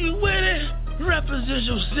me see you with it. Represent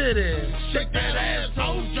your city. Shake that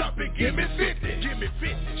asshole, drop it, give me 50, give me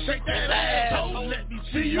 50. Shake that asshole, let me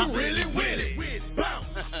see you really with it. Bounce,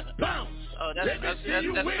 bounce. Oh, that's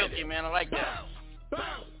filthy, man. I like that.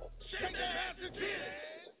 Bounce, shake that ass and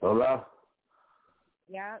titties. Hola.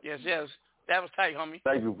 Yeah. Yes. That was tight, homie.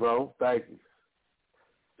 Thank you, bro. Thank you.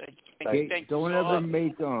 Thank you. Don't ever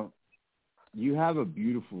make you have a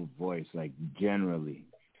beautiful voice, like generally.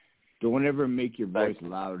 Don't ever make your voice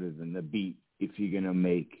louder than the beat if you're gonna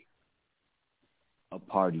make a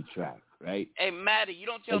party track, right? Hey, Maddie, you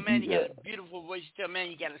don't tell man you got a beautiful voice. You tell man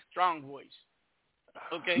you got a strong voice.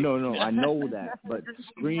 Okay. No, I know that, but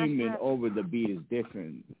screaming over the beat is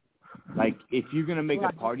different. Like, if you're gonna make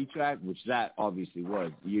a party track, which that obviously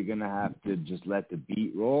was, you're gonna have to just let the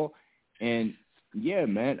beat roll. And yeah,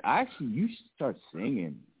 man, actually, you should start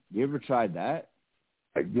singing. You ever tried that?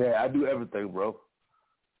 Yeah, I do everything, bro.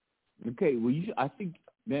 Okay, well, I think,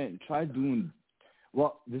 man, try doing.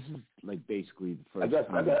 Well, this is like basically the first. I got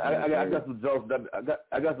some jokes.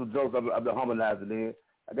 I got some jokes. I've been harmonizing in.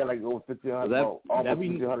 I got like over 1,500. Almost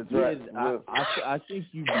 1,500 tracks. I think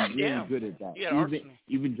you'd be really good at that,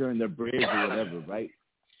 even during the bridge or whatever, right?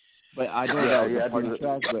 But I don't know the party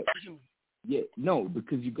track, but no,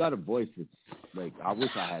 because you got a voice that's like, I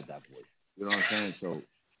wish I had that voice. You know what I'm saying? So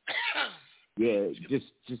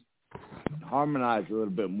just harmonize a little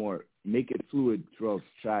bit more, make it fluid throughout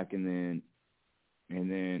the track, and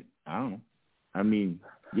then I don't know. I mean,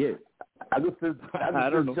 yeah. I just send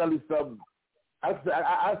Shelly some. I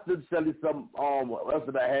send Shelly some else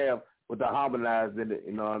that I have with the harmonized in it.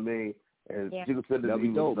 You know what I mean? And she can send it to me.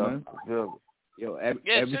 Dope, man. Yo,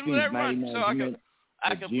 everything's 99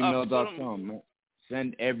 at gmail.com, man.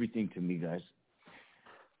 Send everything to me, guys.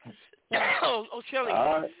 Oh, Shelly.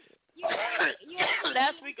 All right.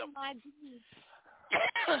 Last week,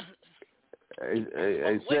 Hey,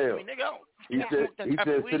 Shell. He said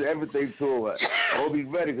send everything to her. I hope he's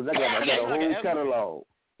ready because I got a whole catalog.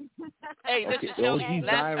 Hey, this is Shelly. He's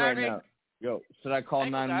dying right now. Yo, should I call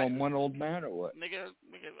 911, old man, or what? Nigga,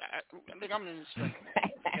 I'm in the street.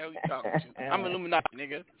 Hell you talking to? I'm Illuminati,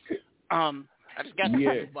 nigga. I just got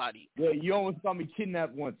the body. Yeah, you almost saw me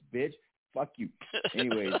kidnapped once, bitch. Fuck you.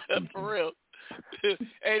 Anyway. For real.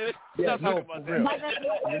 Hey, let's talk about that.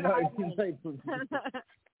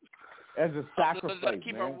 As a sacrifice, let's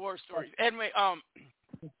keep our war stories. Anyway, that's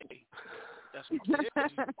what it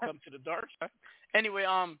is. Come to the dark side. Anyway,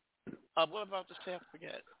 what about this? I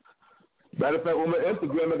forget. Matter of fact, on my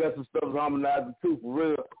Instagram, I got some stuff harmonizing too, for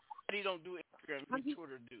real. You don't do Instagram, you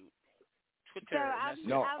Twitter do. Twitter. I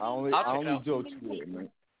only do Twitter, man.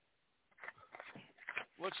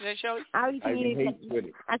 What you say, Shelly? I'll be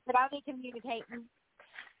communicating. I said I'll be communicating.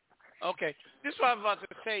 Okay, this is what I'm about to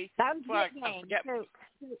say. That was a good name.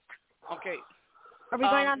 Okay. Are we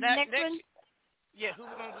going on to the next one? Yeah, who's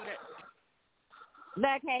going to do that?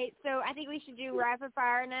 Okay, so I think we should do Rapid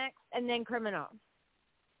Fire next, and then Criminal.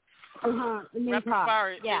 Rapid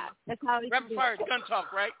fire. Yeah, that's how we Rapid fire is gun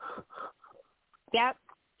talk, right? Yep.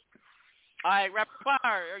 All right, rapid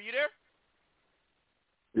fire. Are you there?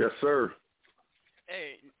 Yes, sir.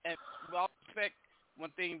 Hey, and with all respect,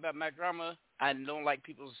 one thing about Mac Drama, I don't like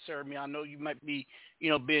people to serve me. I know you might be,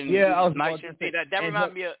 being nice and say that. That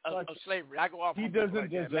reminds me of slavery. I go off. He doesn't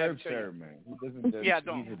deserve serve, man. He doesn't deserve. Yeah, I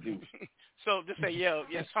don't. He's a douche. So just say,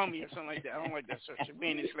 yes, homie, or something like that. I don't like that sort of shit. We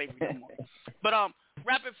ain't in slavery no more. But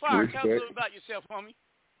rapid fire. Tell us a little about yourself, homie.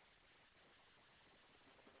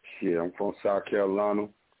 Shit, I'm from South Carolina.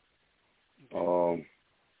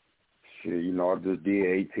 I just did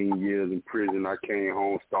 18 years in prison. I came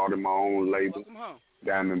home, started my own label,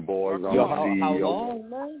 Diamond Boys. I'm how long,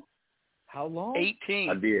 man? How long? 18.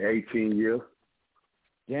 I did 18 years.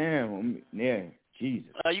 Damn, yeah,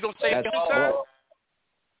 Jesus. You gonna stay home this time?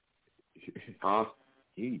 Huh?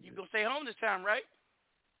 You gonna stay home this time, right?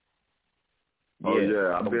 Oh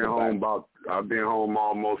yeah, I've been home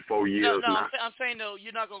almost 4 years now. I'm saying though,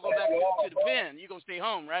 you're not gonna go back to the pen. You're gonna stay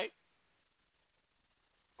home, right?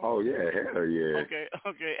 Oh yeah, hell yeah. Okay.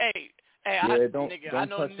 Hey, don't I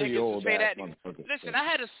know niggas say that. Listen, I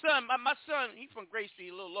had a son. My son, he's from Gray Street,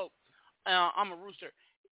 a little low. I'm a rooster.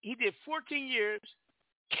 He did 14 years,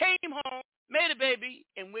 came home, made a baby,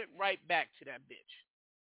 and went right back to that bitch.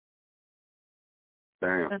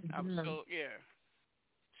 Damn. I'm so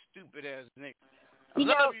stupid ass nigga.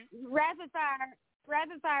 Rapid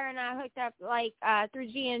Fire and I hooked up through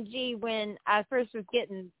GMG when I first was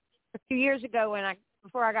getting a few years ago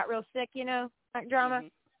before I got real sick, like drama.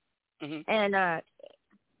 Mm-hmm. And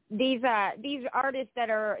these artists that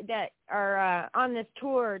are on this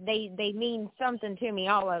tour, they mean something to me,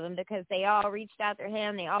 all of them, because they all reached out their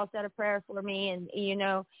hand, they all said a prayer for me, and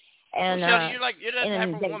and Shelly, you're that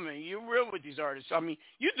type of woman. You're real with these artists. I mean,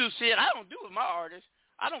 you do shit I don't do with my artists.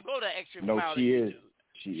 I don't go that extra mile. She is.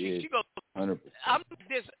 She goes 100%.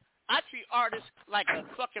 I treat artists like a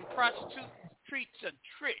fucking prostitute treats a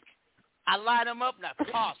trick. I line them up and I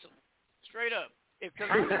toss them straight up. Because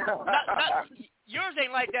yours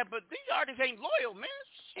ain't like that, but these artists ain't loyal, man.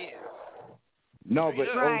 Shit. No,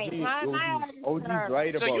 but right. OG's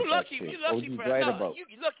right about that shit. You lucky for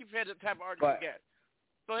the type of artist you get.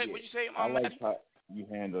 Go ahead. What you say, I like how you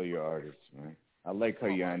handle your artists, man. I like how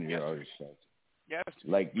you handle your artists. Yes.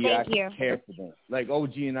 Like you actually care for them. Like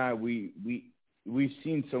OG and I, we've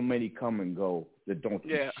seen so many come and go that don't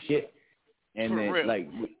do shit. And then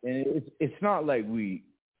and it's not like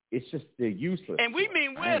it's just they're useless. And we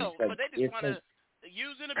mean well, but they just want to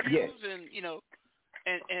use and abuse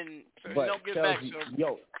and don't give back.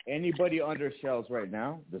 So. Anybody under Shells right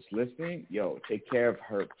now that's listening, take care of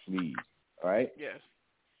her, please. All right? Yes.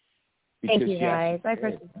 Because thank you, guys.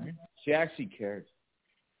 She actually cares.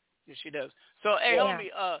 Yes, she does. So, hey,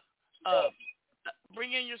 homie,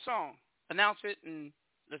 bring in your song, announce it, and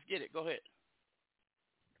let's get it. Go ahead.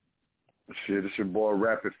 Shit, it's your boy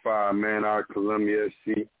Rapid Fire, man, out of Columbia,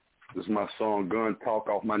 SC. This is my song, Gun Talk,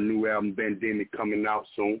 off my new album, Bandemic, coming out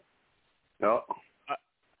soon. Yep.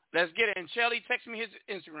 Let's get it. And Shelly, text me his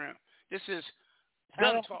Instagram. This is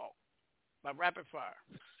Gun Talk by Rapid Fire.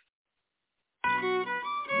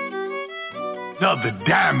 Another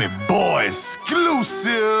Diamond Boy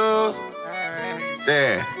exclusive.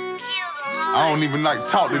 Yeah. I don't even like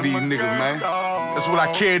to talk to these niggas, man. That's what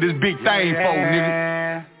I carry this big thing for,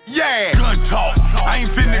 nigga. Yeah. Gun talk. I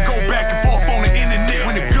ain't finna go back and forth on the internet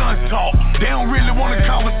when the guns talk. They don't really wanna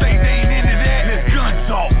conversate, they ain't into that. Let's gun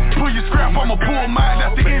talk. Pull your scrap, I'ma pull mine,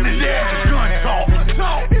 that's the end of that. Gun talk.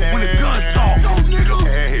 When the guns talk.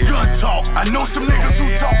 Gun talk. I know some niggas who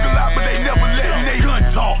talk a lot, but they never letting they gun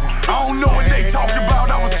talk. I don't know what they talking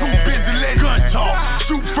about, I was too busy letting gun talk.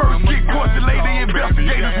 Shoot first, get questioned later,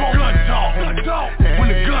 investigators won't gun talk. When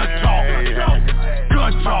the gun talk.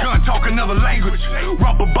 Gun talk. Gun talk another language.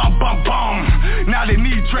 Rubber bum bum bum. Now they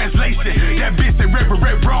need translation. That bitch they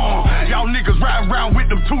rap wrong. Y'all niggas ride around with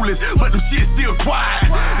them toolers, but them shit still quiet.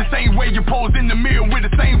 The same way you pose in the mirror with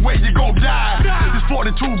the same way you gon' die. This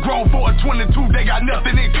 42 grown for a 22, they got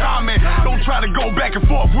nothing in common. Don't try to go back and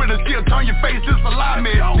forth with us, still turn your face to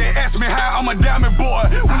salami. They ask me how I'm a diamond boy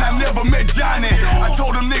when I never met Johnny. I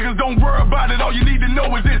told them niggas don't worry about it, all you need to know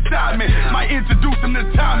is inside me. Might introduce them to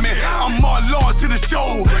Tommy. I'm more lost to the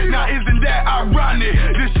show. Now isn't that ironic?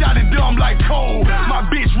 Just shot it dumb like Cole. My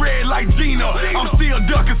bitch red like Gina. I'm still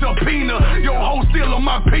ducking subpoena. Yo hoe still on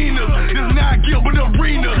my penis. This 9 Gilbert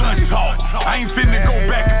Arena. Gun talk. I ain't finna go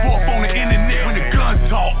back and forth on the internet when the guns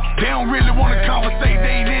talk. They don't really wanna conversate,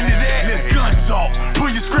 they ain't into that. Let's gun talk. Pull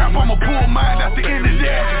your scrap, I'ma pull mine, that's the end of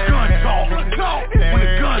that. Gun talk. When the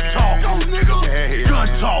guns talk. Gun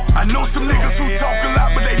talk. I know some niggas who talk a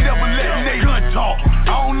lot, but they never letting they gun talk.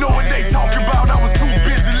 I don't know what they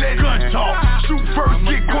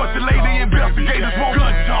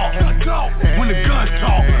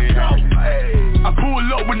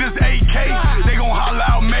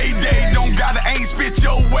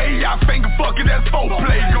got finger fucking, that's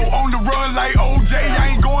foreplay. Go on the run like OJ,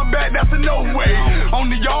 I ain't going back, that's a no way. On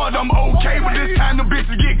the yard, I'm okay, but this time the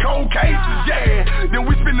bitches get cold cases, yeah. Then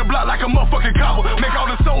we spin the block like a motherfucking copper. Make all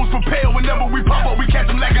the souls prepare whenever we pop up. We catch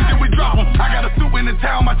them lacking, then we drop them. I got a suit in the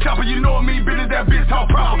town, my chopper, you know what I mean? Business that bitch talk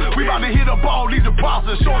proper. We about to hit up all these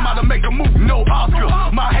imposters, show them how to make a move, no Oscar.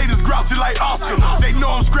 My haters grouchy like Oscar. They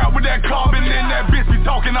know I'm scrapped with that carbon, and that bitch be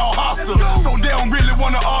talking all hostile. So they don't really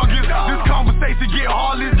wanna argue. This conversation get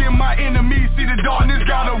heartless, get my enemies see the darkness.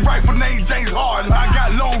 Got a rifle named James Harden. I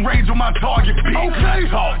got long range on my target, bitch. Okay.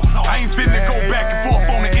 Talk. I ain't finna go back and forth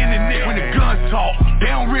on the internet when the guns talk. They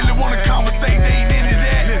don't really wanna conversate, they ain't into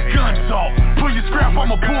that. Let's gun talk. Pull your scrap,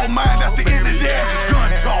 I'ma pull mine, that's the end of that.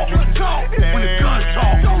 Gun talk. When the guns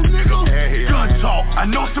talk. Gun talk. I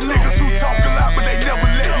know some niggas who talk a lot, but they never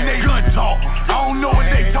let they gun talk. I don't know what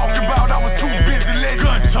they talking about, I was too busy letting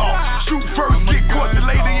gun talk. Shoot first, get caught, the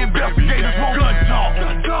lady investigators won't gun talk.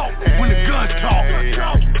 When the gun talk.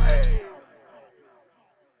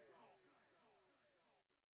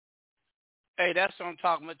 Hey, that's what I'm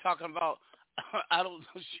talking about. I don't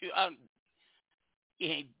shoot. He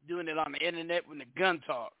ain't doing it on the internet when the gun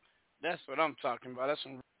talk. That's what I'm talking about. That's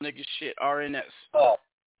some nigga shit. RNS.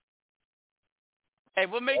 Hey,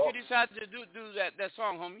 what made you decide to do that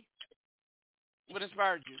song, homie? What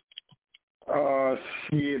inspired you?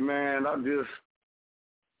 Shit, man.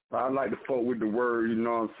 I like to fuck with the word. You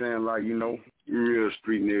know what I'm saying? Like, you know, real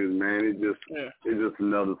street niggas, man. It's just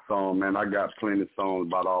another song, man. I got plenty of songs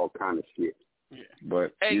about all kind of shit. Yeah.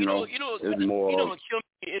 But hey, you know it's more. You know what killed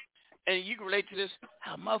me? And you can relate to this.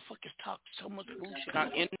 How motherfuckers talk so much bullshit on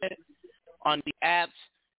the internet, on the apps,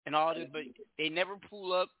 and all this, but they never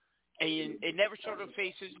pull up, and they never show their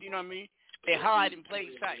faces. You know what I mean? They hide in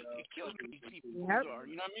plain sight. It kills me. These people, you know what I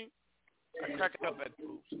mean? I crack it up at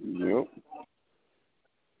fools. Yep.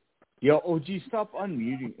 Yo, OG, stop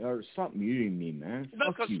muting me, man.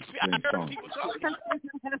 Because I heard people talking.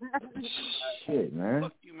 Shit, man.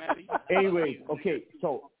 Fuck you, man. Anyway, okay,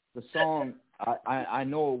 so the song, I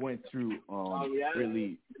know it went through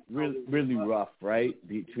really rough, right?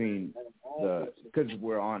 Between because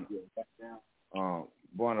we're on a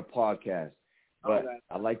podcast, but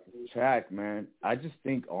I like the track, man. I just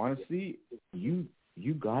think honestly, you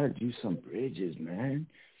gotta do some bridges, man.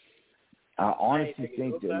 I honestly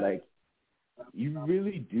think that like. You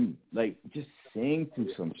really do. Like, just sing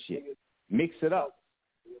through some shit. Mix it up.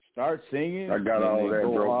 Start singing. I got all that,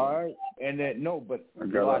 go bro. hard, and then, no, but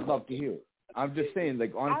I'd love to hear it. I'm just saying,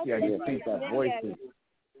 like, honestly, I just think that voice is...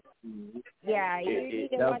 Yeah,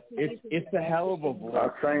 it's a hell of a voice.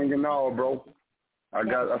 I sing and all, bro. I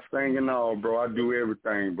sing and all, bro. I do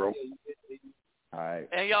everything, bro. All right.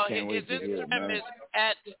 And y'all, his Instagram is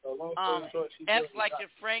at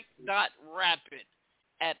f.like.frank.rapid.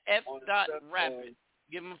 At f.rapid.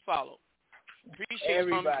 Give him a follow. Appreciate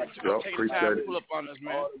you, taking time to pull up on us,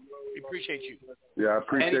 man. We appreciate you. Yeah, I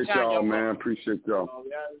appreciate y'all, man. Appreciate y'all.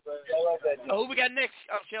 Who we got next,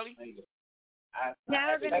 Shelly?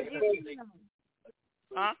 Now we're going to do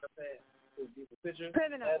Huh?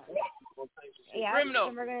 Criminal. Yeah,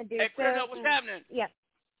 Criminal. We're going to do hey, Criminal, what's happening? Yeah.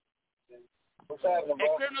 What's happening, bro?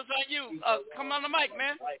 Hey, Criminal's on you. Come on the mic,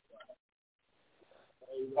 man.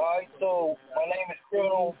 Alright, so my name is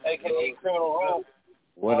Criminal, aka Criminal Rule.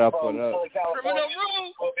 What up? Criminal Rule.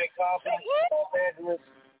 Big Coffee, Los Angeles.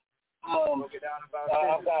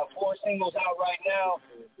 I've got 4 singles out right now.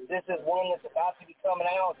 This is one that's about to be coming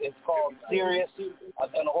out. It's called Serious.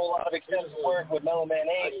 I've done a whole lot of extensive work with Mellow Man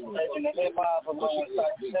Ace, Legend of Hip Hop, along with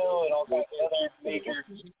Cypher Hill, and all kinds of other major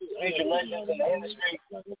legends in the industry.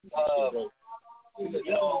 You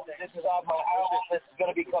know, this is off my album that's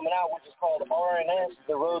going to be coming out, which is called RNS,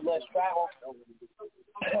 The Road Less Traveled.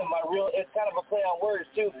 It's kind of a play on words,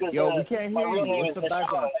 too, because we can't hear my real you. name What's is the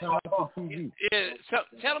background? Nashawn. Turn off the TV. Yeah, so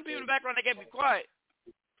tell them people in the background they can be quiet,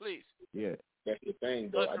 please. Yeah. That's the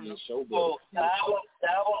thing, though. I just showed them. So the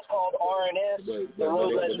album's called RNS, The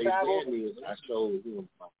Road Less Traveled. I showed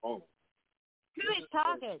them my phone. Who is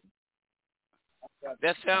talking?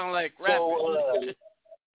 That sounds like rapping.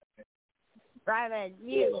 Private,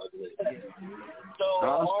 you. So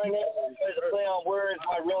RNS is a play on words.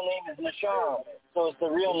 My real name is Nashawn, so it's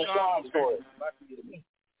the real Nashawn story.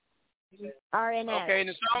 RNS. Okay, and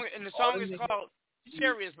the song is called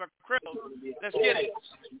Serious by Krill. Let's get it.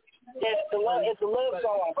 It's a love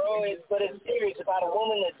song, bro. But it's serious about a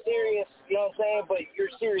woman that's serious. You know what I'm saying? But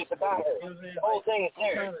you're serious about her. The whole thing is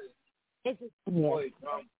serious. I'm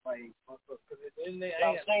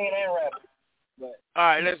singing and rapping. All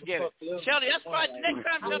right, let's get it. Shelly, that's right. Next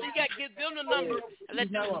time, Shelly, you got to give them the number and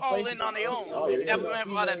let them call in on their own. That will have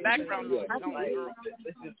all that background noise. Hold on.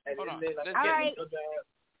 Let's get it.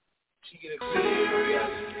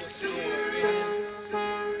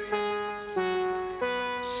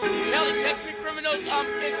 Kelly, text me Criminal's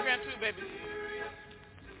Instagram too, baby.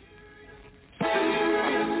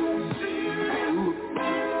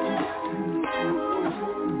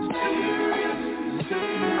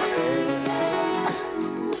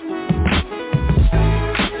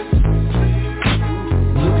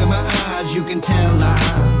 You can tell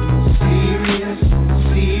I'm serious.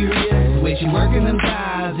 The way she working them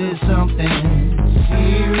thighs is something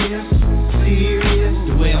serious.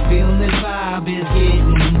 The way I'm feeling this vibe is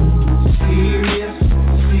getting serious.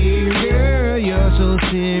 Girl, you're so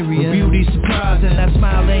serious. Her beauty's surprising, that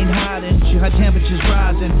smile ain't hiding. Her temperature's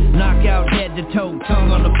rising, knockout head to toe,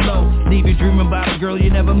 tongue on the floor. Leave you dreaming about a girl you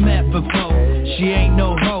never met before. She ain't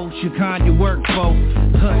no hoe, she kind you work for.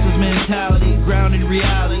 Hustler's mentality, grounded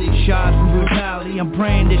reality, shots from brutality. I'm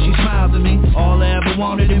praying that she smiles at me, all I ever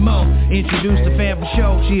wanted and more. Introduce the fam for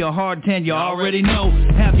show, she a hard 10, you already know.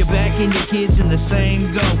 Have your back and your kids in the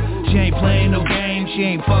same go. She ain't playing no games, she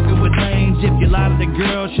ain't fucking with lames. If you lie to the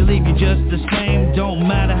girl, she'll leave you just the same. Don't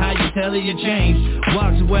matter how you tell her you changed.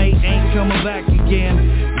 Walks away, ain't coming back again.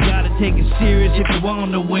 Gotta take it serious if you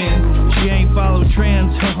want to win. She ain't follow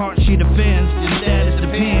trends, her heart she defends. The status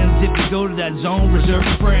depends if you go to that zone reserved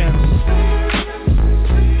for friends.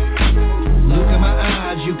 Look at my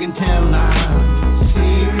eyes, you can tell I'm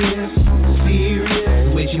serious.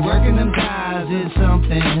 The way she working them thighs is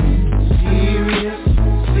something serious.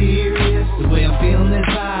 The way I'm feeling this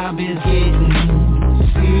vibe is getting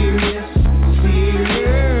serious.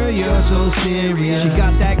 Girl, you're so serious. She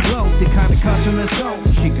got that glow, the kind of cuts on her soul.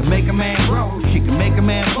 She can make a man grow, she can make a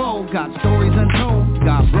man bold. Got stories untold,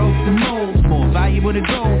 got broke the mold. More valuable to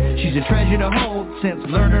gold, she's a treasure to hold. Since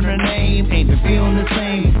learning her name, ain't been feeling the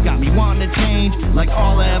same. Got me wanting to change, like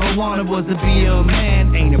all I ever wanted was to be a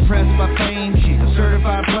man. Ain't impressed by fame, she's a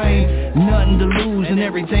certified plain. Nothing to lose and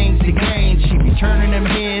everything to gain. She be turning them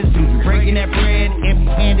heads, dudes be breaking that bread,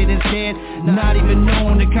 empty-handed instead. Not even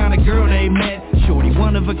knowing the kind of girl they met. Shorty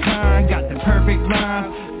one of a kind, got the perfect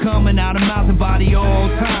line, coming out of mouth and body all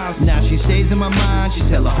times. Now she stays in my mind, she's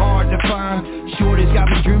hella hard to find. Shorty's got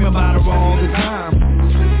me dreaming about her all the time.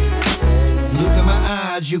 Look at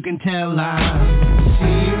my eyes, you can tell I'm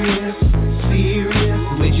serious.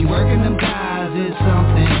 The way she working them thighs is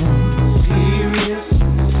something serious.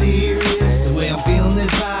 The way I'm feeling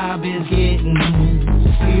this vibe is getting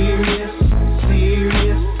serious.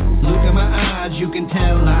 Look at my eyes, you can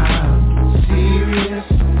tell I'm serious.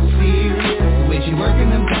 The way she working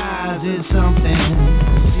them thighs is something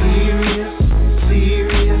serious.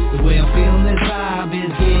 The way I'm feeling this vibe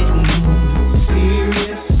is getting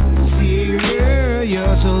serious. Girl,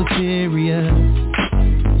 you're so serious.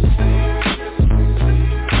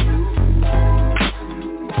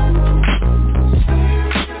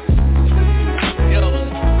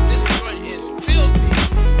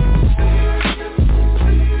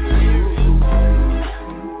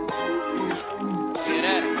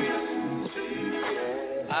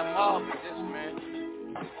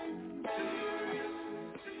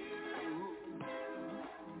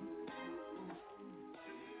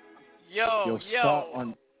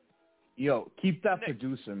 Yo, keep that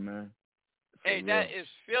producer, man. Hey, that is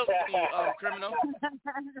filthy, Criminal.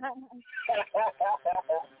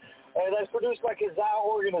 Hey, that's produced by Kazao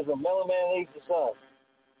Organism. Mellow Man Leads the Sun.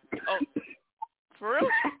 Oh, for real?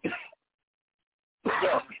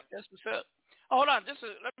 Yeah. That's what's up. Oh, hold on. Let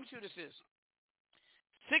me see who this is.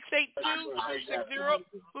 682-260.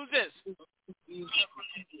 Who's this?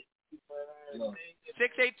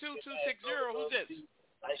 682-260. Who's this?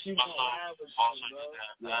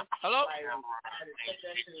 Hello?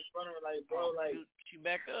 She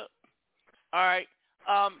back up. All right.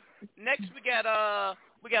 Next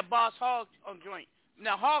we got Boss Hog on joint.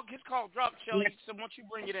 Now Hog, his call dropped, Shelly. So once you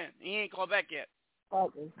bring it in, he ain't called back yet.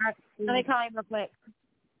 Okay. Let me call him real quick.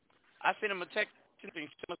 I sent him a text thing.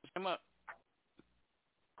 Look him up.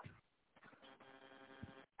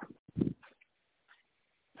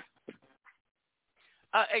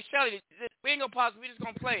 Hey, Shelly, we ain't gonna pause. We just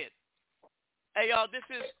gonna play it. Hey, y'all, this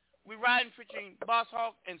is We Riding featuring Boss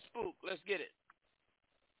Hog and Spook. Let's get it.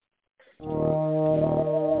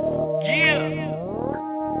 Yeah.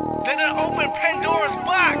 They done opened Pandora's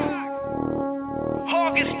box.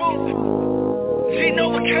 Hog and Spook. G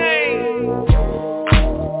Novocaine.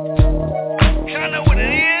 Y'all know what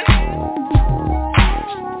it is?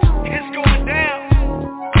 It's going down.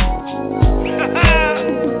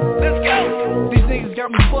 Let's go. These niggas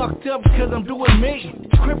got me fucked up because I'm doing me.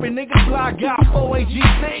 Crippin' nigga block got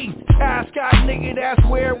 4AGC. Ask guy nigga, that's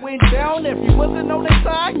where it went down. If you wasn't on their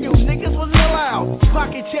side, you niggas wasn't allowed.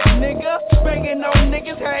 Pocket check nigga, banging on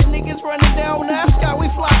niggas, had niggas running down NASCAR, we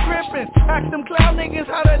fly gripping. Ask them clown niggas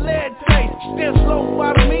how that lead taste. Then slow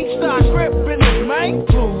while the meat start gripping it, man.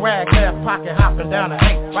 Blue rag, left pocket, hopping down the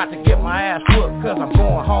 8. About to get my ass whooped, cause I'm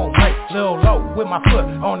going home late. Lil' low, with my foot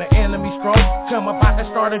on the enemy stroke. Come about to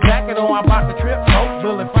start a jacket, or I'm about to trip.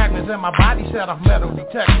 Bullet fragments in my body, set off metal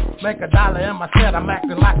detector. Make $1 in my set, I'm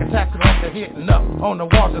acting like a taxi after hitting up on the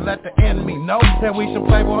walls to let the enemy know that we some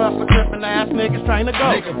playboy hustler, trippin' ass niggas trying to go.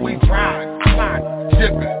 Nigga, we ride, slide,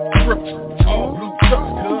 dippin', trippin', all blue trucks,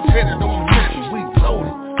 cuz headed on the mission. We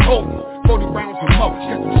loaded, holding 40 rounds of more.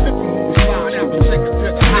 Get some sippin' when we slide out and take it to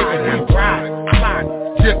the high. Nigga, we ride, slide,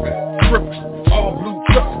 dippin', trippin', all blue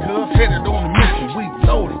trucks, cuz headed on the mission. We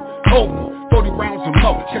loaded, holding 40 rounds of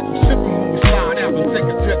more. Get some sippin' when we slide out and take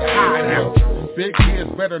it to the high now. Big heads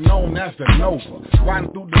better known as the Nova. Riding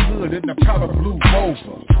through the hood in the powder blue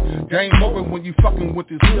Rover. Game over when you fucking with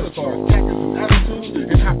this hood stars. Tactics and attitudes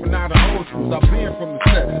and hopping out of old schools. I've been from the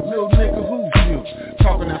set. Little nigga, who's you?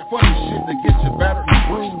 Talking that funny shit that gets you battered and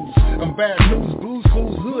bruised. I'm bad news, blues,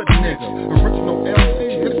 clues, hood nigga. Original LC,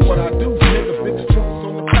 this is what I do, nigga. Big strokes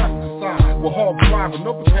on the passenger side. With hog driving,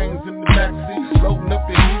 no chains in the backseat. Loading up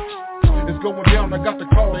the heat. It's going down, I got the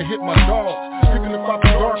call to hit my dog. Picking up out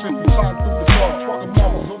the darkness and sliding through the car. Fucking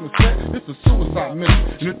mamas on the set, it's a suicide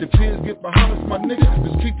mission. And if the pigs get behind us, my nigga,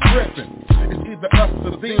 just keep tripping. It's either us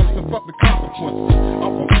or them, so fuck the consequences.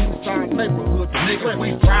 I'm from East Side neighborhood, the nigga,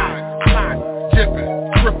 we ride, slide, dipping,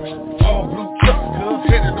 tripping. All blue trucks, cuz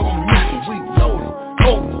headed on the mission. We loaded,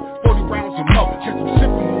 holding 40 rounds of more. Catch them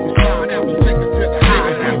sipping when we slide out and take it to the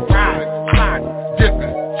high. We ride, slide,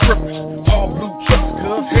 dipping, tripping. All blue trucks,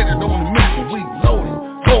 cuz headed on the mission. We loaded,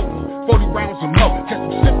 holding 40 rounds of more. Catch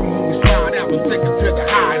them sipping when we slide out and take it to the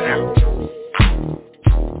high now.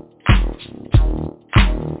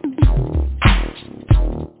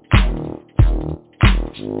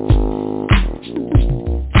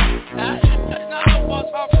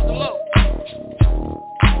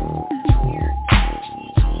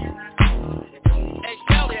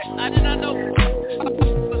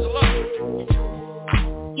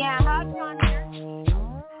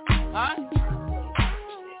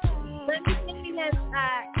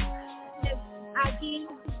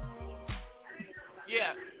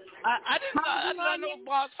 Yeah, I didn't know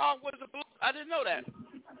Boss Hog was a blue. I didn't know that.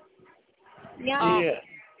 Yeah.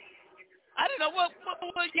 I didn't know what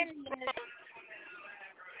you from.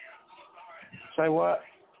 Say what?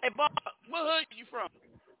 Hey, Bob, what hood you from?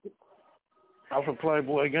 I'm from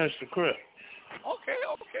Playboy Against the Crip. Okay.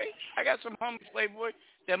 I got some homies Playboy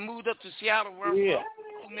that moved up to Seattle where I'm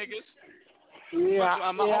from. Niggas. Yeah,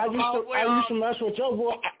 I used to mess with your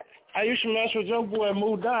boy. I used to mess with your boy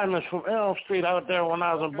Moo Diamonds from Elm Street out there when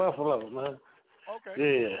I was in Buffalo, man. Okay.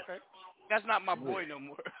 Yeah. Okay. That's not my boy no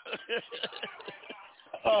more.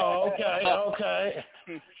 Oh, okay.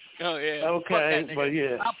 Oh yeah. Okay, but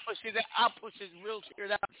yeah. I'll push his wheelchair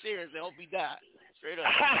downstairs and hope he dies. Straight up.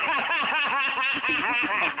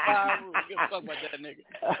 Give a fuck about that nigga.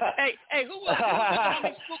 Hey, who's the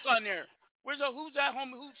homie Spook on there? Who's that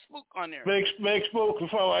homie? Who's Spook on there? Big Spook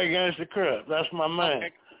before I Against the Crib. That's my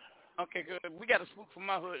man. Okay, good. We got a Spook from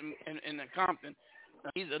my hood in Compton.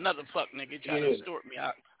 He's another fuck nigga trying to extort me.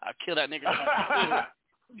 I'll kill that nigga.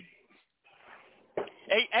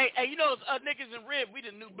 Hey, you know niggas in red, we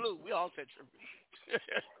the new blue. We all said tripping.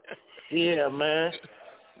 Yeah, man.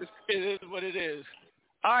 It is what it is.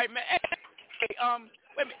 All right, man. Hey, wait a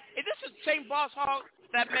minute. Is this the same Boss Hog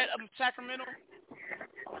that met in Sacramento?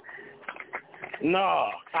 No,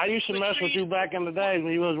 I used to mess with you back in the days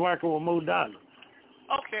when you was working with Moo Diamond.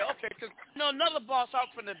 Okay. Because another Boss Hog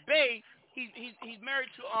from the Bay. He's married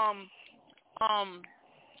to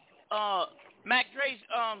Mac Dre's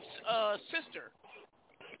sister.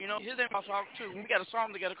 You know, his name Boss Hog too. We got a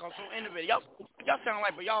song together called So Innovative. Y'all sound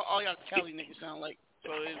like, but all y'all Cali niggas sound like.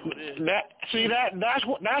 So it is what it is.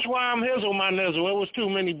 That's why I'm Hizzle my nizzle. It was too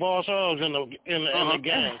many Boss Hogs in the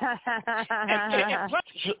game. and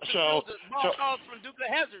so Boss Hogs from Duke of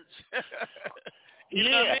Hazzards.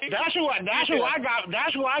 Yeah, that's who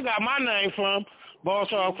I got my name from. Boss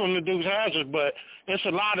Hog from the Dukes Hazzard, but it's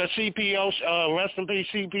a lot of CPO, rest in peace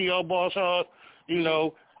CPO Boss Hog. You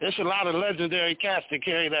know, it's a lot of legendary cats that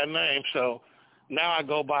carry that name. So now I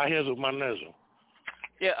go by Hizzle my nizzle.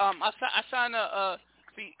 Yeah, I signed a.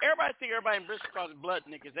 See, everybody in Bristol calls it blood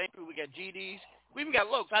niggas. Ain't we got GDs. We even got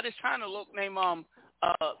Lokes. I just signed a Loke named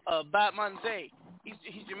Bat Manze. He's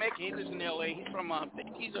Jamaican. He lives in L.A. He's from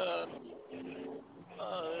he's a.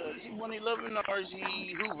 Is he 111 or is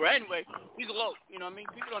he Hoover? Anyway, he's a Loke. You know what I mean?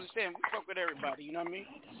 People don't understand. We fuck with everybody. You know what I mean?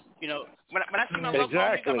 You know, when I see my Loke,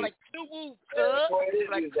 I'm like, Suwu,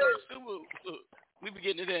 like, Suwu. We be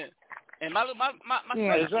getting it in. And my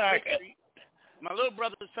yeah, exactly. My little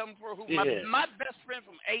brother is 7'4", who my best friend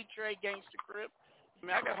from A-Trade Gangsta Crip. I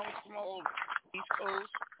mean, I got homies from all over East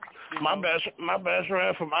Coast. My best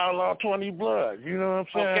friend from Outlaw 20 Blood. You know what I'm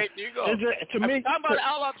saying? Okay, there you go. To me, talking about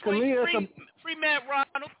Outlaw 20, free Matt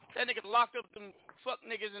Ronald. That nigga locked up them fuck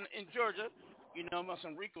niggas in Georgia. You know, about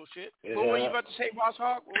some Rico shit. Yeah. What were you about to say, Boss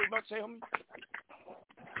Hog? What were you about to say, homie?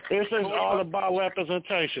 It's just all about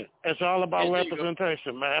representation. It's all about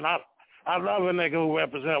representation, man. I love a nigga who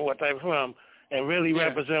represent what they from and really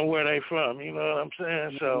represent where they from. You know what I'm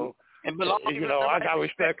saying? So, you know, I got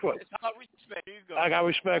respect for. I got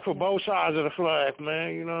respect for both sides of the flag,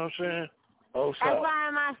 man. You know what I'm saying? Both sides. That's why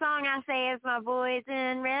in my song I say it's my boys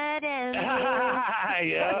in red and blue.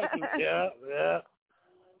 yeah.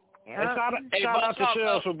 And shout out to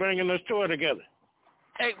Shells for bringing this tour together.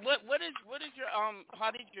 Hey, what is your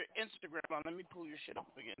how did your Instagram on? Let me pull your shit up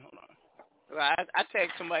again. Hold on. I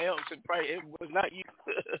tagged somebody else and probably it was not you.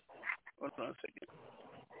 Hold on a second.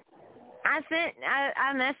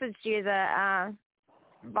 I messaged you the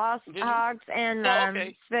Boss Hogs and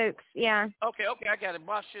Spooks. Yeah. Okay, I got it.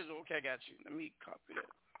 Boss Shizzle. Okay, I got you. Let me copy that.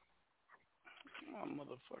 Come on,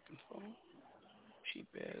 motherfucking phone. Cheap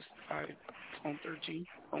ass iPhone 13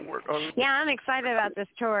 don't work. Yeah, I'm excited about this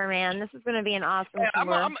tour, man. This is going to be an awesome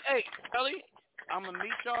tour. Hey, Kelly, I'm gonna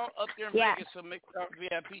meet y'all up there in Vegas to make our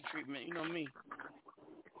VIP treatment. You know me.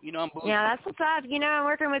 You know I'm bougie. Yeah, that's what's up. You know, I'm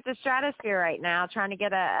working with the Stratosphere right now, trying to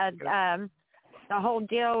get a whole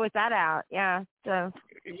deal with that out. Yeah, so.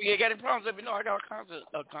 If you got any problems, let me know. I got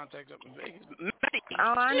a contact up in Vegas.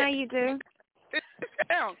 Oh, I know you do.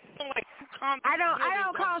 Down. I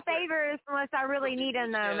don't call favors unless I really need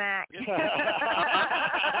them, though, Mac. You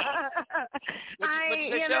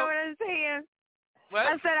know what I'm saying? What?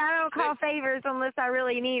 I said I don't call favors unless I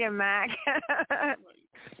really need them, Mac.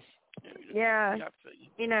 Yeah,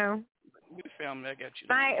 you know. We found that. I got you.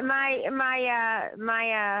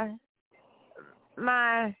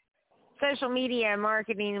 My social media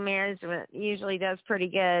marketing management usually does pretty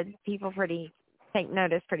good. People take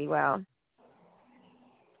notice pretty well.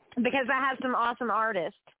 Because I have some awesome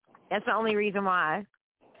artists. That's the only reason why.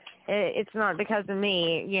 It's not because of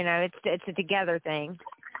me, you know. It's a together thing.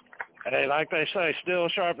 Hey, like they say, still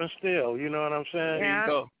sharpens steel. You know what I'm saying?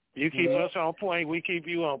 Yeah. You keep us on point, we keep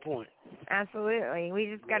you on point. Absolutely. We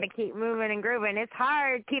just got to keep moving and grooving. It's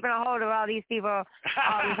hard keeping a hold of all these people all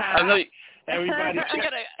the time. I know. Everybody's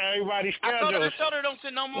schedule. I told her don't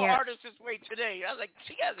send no more artists this way today. I was like,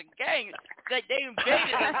 she has a gang. Like, they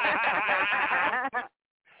invaded us.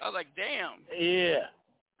 I was like, damn.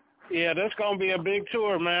 Yeah, this gonna be a big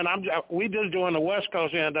tour, man. We just doing the West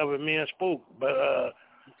Coast end of it, me and Spook, but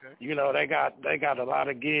you know they got a lot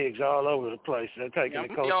of gigs all over the place. They're taking the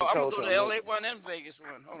coast to coast. I'm gonna go to the LA one and Vegas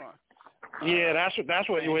one. Hold on. Yeah, that's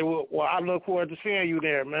what. Well, I look forward to seeing you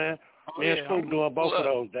there, man. Me and Spook doing both of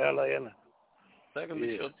those, the LA and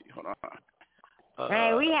Hold on.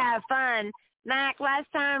 Hey, we have fun. Mac,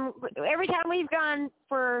 every time we've gone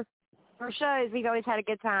for shows, we've always had a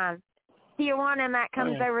good time. Tijuana, Mac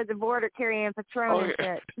comes over the border carrying Patron and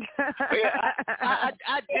shit. I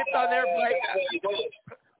dipped on everybody.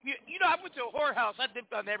 You know, I went to a whorehouse. I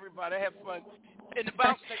dipped on everybody. I had fun. And the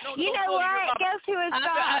bouncer said, no, you know what? Guess who is wait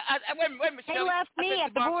a minute, They left me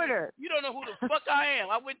at the border. You don't know who the fuck I am.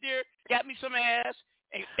 I went there, got me some ass,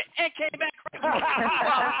 and came back.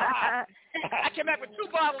 I came back with 2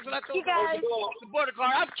 bottles, and I told the border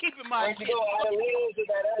guard, I'm keeping my shit.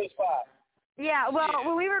 Yeah, well,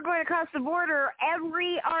 when we were going across the border,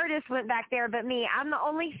 every artist went back there but me. I'm the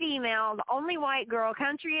only female, the only white girl,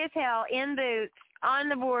 country as hell, in boots, on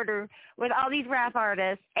the border with all these rap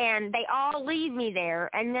artists, and they all leave me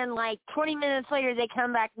there. And then, like, 20 minutes later, they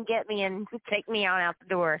come back and get me and take me out the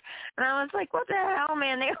door. And I was like, what the hell,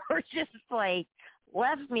 man? They were just, like,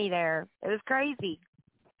 left me there. It was crazy.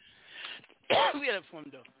 We had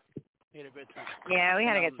fun, though. We had a good time. Yeah, we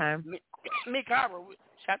had a good time. Me, Kyra,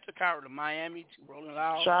 shout to Kyra to Miami, to Rolling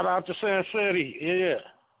Loud. Shout out to Sin City,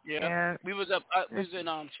 Yeah. We was up. We was in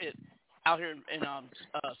out here in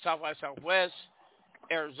Southwest,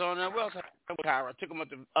 Arizona. What else? Kyra. I took them up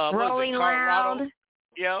to Rolling Colorado. Loud.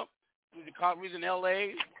 Yeah. We was in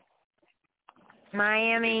L.A.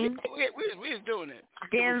 Miami. We was doing it.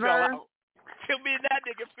 Denver. Till me and that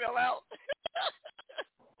nigga fell out.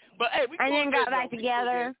 But hey, we and then got back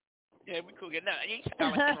together. Yeah, we cool get now. You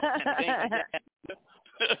sound like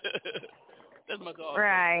that's my dog.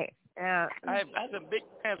 Right. Yeah. I have some big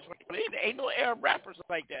fans for them. There ain't no Arab rappers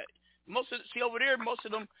like that. Over there, most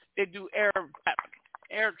of them they do Arab rap.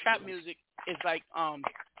 Arab trap music is like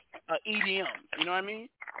EDM. You know what I mean?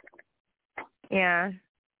 Yeah.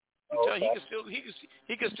 I'm telling you,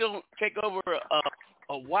 he can still take over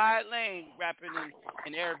a wide lane rapping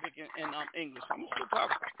in Arabic and English. I'm still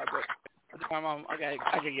talking about that. At the time, I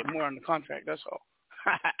gotta get more on the contract. That's all.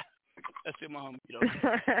 That's it, my homie.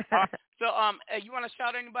 Right, so, you want to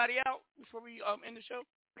shout anybody out before we end the show?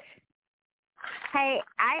 Hey,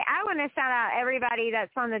 I want to shout out everybody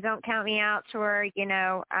that's on the Don't Count Me Out tour. You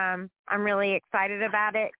know, I'm really excited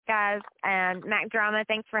about it, guys. And Mac Drama,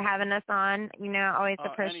 thanks for having us on. You know, I always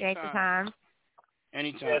appreciate the time.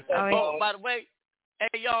 Anytime. Oh, by the way,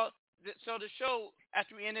 hey, y'all, so the show,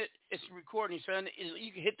 after we end it, it's recording. So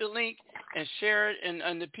you can hit the link and share it,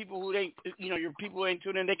 and the people who ain't, your people who ain't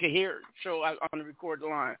tuned in, they can hear the show on the recorded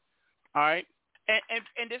line. All right?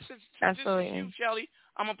 And this is you, Shelly.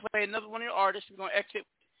 I'm going to play another one of your artists. We're going to exit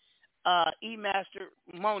E-Master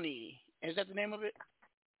Moni. Is that the name of it?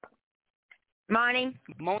 Moni?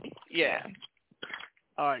 Yeah.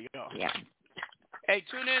 All right, y'all. Yeah. Hey,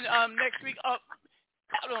 tune in next week. I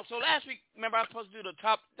don't know. So last week, remember I was supposed to do the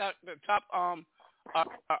top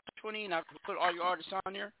 20, and I put all your artists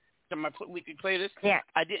on there in my weekly playlist. Yeah.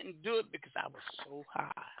 I didn't do it because I was so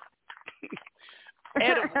high.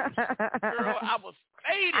 Edibles, girl, I was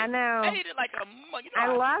faded. I know. Faded like a mug. I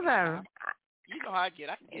love them. You know how I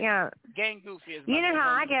get. Yeah. Gang goofy. As you know how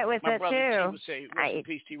I get with my it brother too. Would say, rest in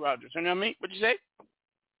peace, T. Rogers. You know what I mean? What'd you say?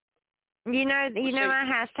 You know my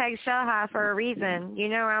hashtag shell high for a reason. You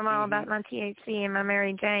know I'm all about my THC and my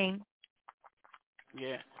Mary Jane.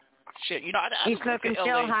 Yeah. Shit, I you smoking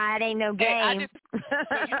shell high, it ain't no game.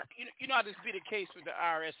 You know how this be the case with the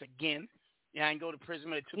IRS again. Yeah, I ain't go to prison,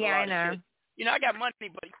 but they took a I lot know. of shit. I got money,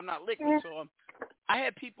 but I'm not liquid. So I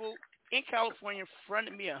had people in California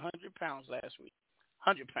fronted me 100 pounds last week.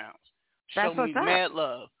 100 pounds. That's Showed me what's mad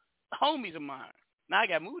love. Homies of mine. Now I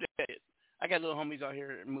got moved at it. I got little homies out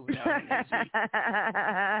here moving out. 300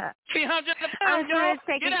 pounds, I'm sure it's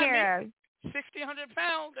taken care of. 100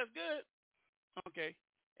 pounds. That's good. Okay.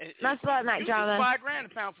 That's what Mac Drama. $5,000 a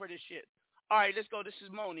pound for this shit. All right, let's go. This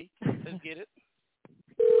is Moni. Let's get it.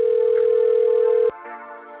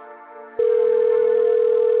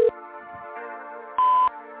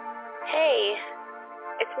 Hey,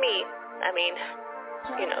 it's me. I mean,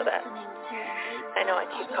 you know that. I know I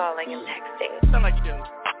keep calling and texting. Sound like you do.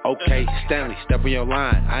 Okay, Stanley, step on your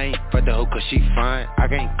line. I ain't fuck the hoe cause she fine. I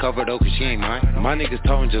can't cover though cause she ain't mine. My niggas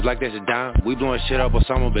talking just like that's a dime. We blowing shit up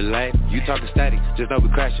Osama Bin Laden. You talking static, just know we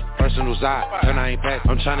crashing. Personal side, turn I ain't passing.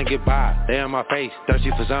 I'm trying to get by, they on my face. Thirsty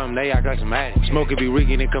for something, they act like some ass. Smoke it be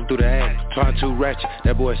reeking and come through the ass. Trying too ratchet,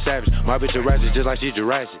 that boy savage. My bitch a ratchet just like she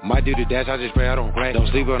Jurassic. Might do the dash, I just pray I don't crack. Don't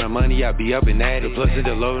sleep on the money, I be up and at it. The plus in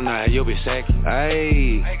the low, now you'll be sacky.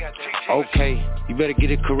 Hey, okay, you better get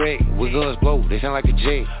it correct. With guns blow, they sound like a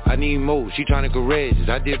jet. I need more, she tryna caress.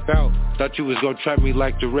 I did bout, thought you was gonna trap me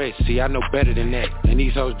like the rest. See, I know better than that. And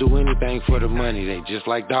these hoes do anything for the money. They just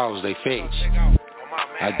like dogs, they fetch.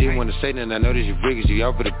 I didn't want to say nothing, I know that you friggin'. You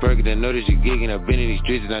out for the burger, I know that you gigging. I've been in these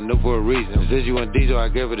streets and I know for a reason. Says you want diesel, I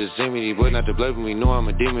gave her the semi. These boys not to blame for me, know I'm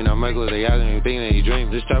a demon. I'm Michael, they out and thinking that he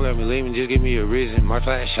dreams. This talk got me leaving, just give me a reason. My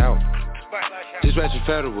flash out. This rat's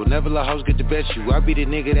federal, never let hoes get the best you. I be the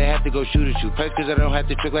nigga that have to go shoot at you. Plus cause I don't have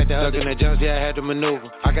to trick like the other. Stuck in that Jones, yeah, I had to maneuver.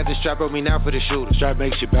 I got the strap on me now for the shooter. Strap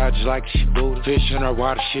makes you bow just like shit Buddha. Fish in our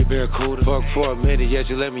water, shit barracuda. Fuck for a minute, yes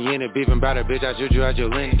you let me in it. Beefing about a bitch, I shoot you out your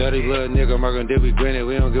linen. Dirty little nigga, I'm gonna dip, we grinning.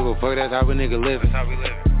 We don't give a fuck, that's how a nigga living. That's how we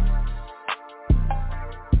living.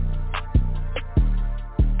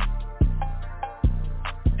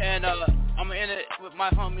 And I'm gonna end it with my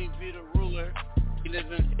homie Vita Ruler. He's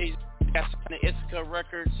got signed to Ithaca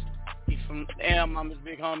Records. He's from AM. I'm his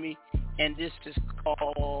big homie. And this is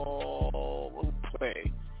called, what we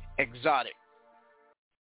play? Exotic.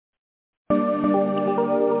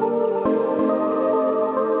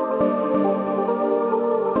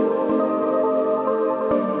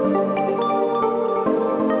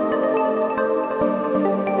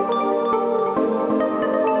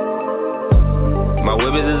 My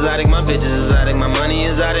whip is exotic, my bitch is exotic, my money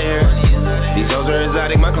is out of here. These hoes are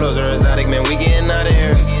exotic, my clothes are exotic, man, we getting out of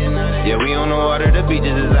here. Yeah, we on the water, the beach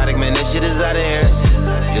is exotic, man, this shit is out of here.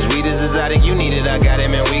 This weed is exotic, you need it, I got it,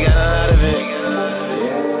 man, we got a lot of it.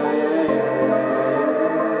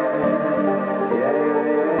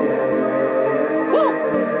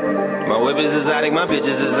 My whip is exotic, my bitch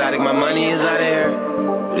is exotic, my money is out of here.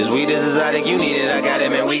 This weed is exotic, you need it, I got it,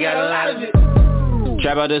 man, we got a lot of it.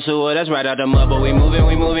 Trap out the sewer, that's right out the mud, but we moving,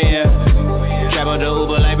 yeah. Trap out the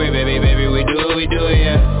Uber like baby, we do it,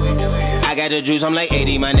 yeah. I got the juice, I'm like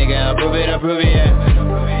 80, my nigga, approve it, yeah.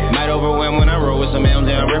 Might overwhelm when I roll with some M's,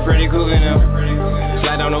 and I'm Freddy Krueger now.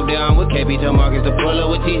 Slide down, no down with KP, tell Marcus to pull up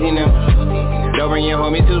with teasing them. Don't bring your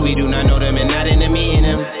homies, cause we do not know them, and not into me and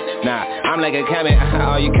them. Nah, I'm like a comet,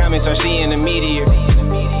 all you comments are seeing a meteor.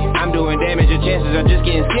 I'm doing damage, your chances are just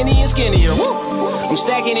getting skinny and skinnier. Woo! I'm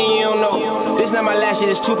stacking and you don't know. This not my last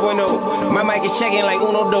shit, it's 2.0. My mic is checking like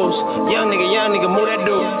uno dos. Young nigga, move that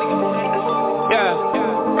dude.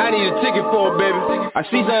 Yeah, I need a ticket for it, baby. I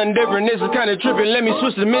see something different, this is kinda tripping. Let me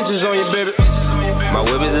switch dimensions on you, baby. My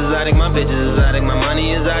whip is exotic, my bitch is exotic, my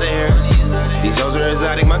money is out of here. These hoes are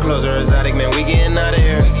exotic, my clothes are exotic, man, we getting out of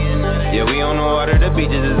here. Yeah, we on the water, the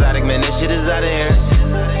beach is exotic, man, this shit is out of here.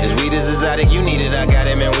 This weed is exotic, you need it, I got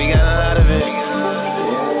it, man, we got a lot of it.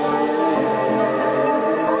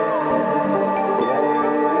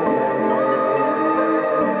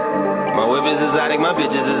 My whip is exotic, my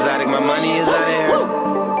bitch is exotic, my money is out of here.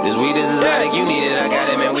 This weed is exotic, you need it, I got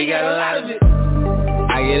it, man, we got a lot of it.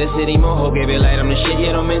 I get a city moho, baby, light, I'm the shit,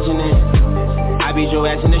 yeah, don't mention it. I beat your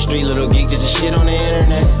ass in the street, little geek, just a shit on the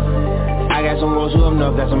internet. I got some rolls who up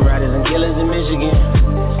north, got some riders and killers in Michigan.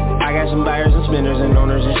 I got some buyers and spenders and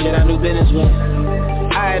owners and shit I do business with.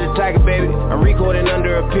 I had a tiger, baby, I'm recording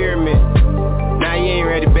under a pyramid. Now you ain't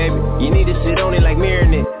ready, baby, you need to sit on it like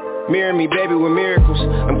mirroring it. Mirror me, baby, with miracles.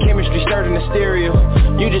 I'm chemistry starting the stereo.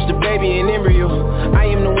 You just a baby in embryo. I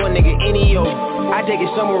am the one, nigga, any yo. I take it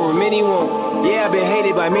somewhere where many won't. Yeah, I've been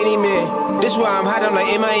hated by many men. This why I'm hot, I'm like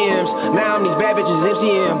MIMs. Now I'm these bad bitches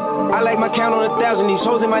MCM. I like my count on 1,000. These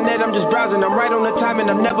hoes in my net, I'm just browsing. I'm right on the time and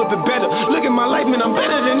I've never been better. Look at my life, man, I'm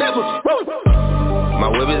better than ever. Woo! My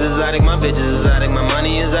whip is exotic, my bitch is exotic, my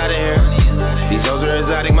money is out of here. These hoes are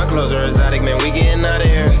exotic, my clothes are exotic, man, we getting out of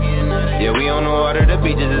here. Yeah, we on the water, the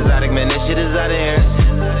beach is exotic, man, this shit is out of here.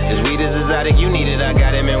 This weed is exotic, you need it, I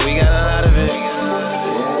got it, man, we got a lot of it.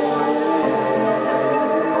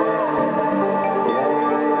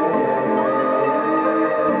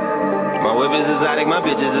 My whip is exotic, my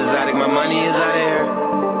bitch is exotic, my money is out of here.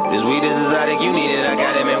 This weed is exotic, you need it, I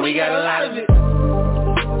got it, man, we got a lot of it.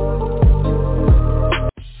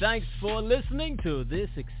 Thanks for listening to this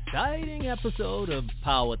exciting episode of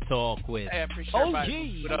Power Talk with OG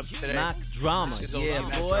Mac Drama. Yeah,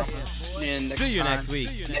 boy. See you next week.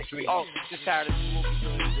 Oh, just tired of this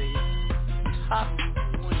movie. Top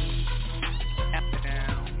 20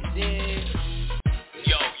 countdown.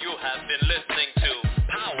 Yo, you have been listening to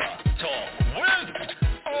Power Talk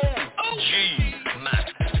with OG Mac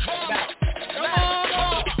Drama.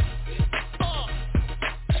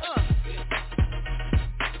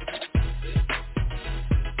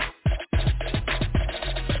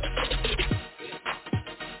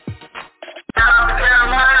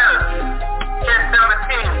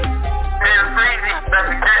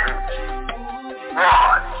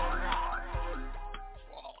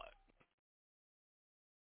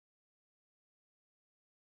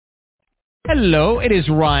 Hello, it is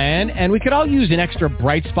Ryan, and we could all use an extra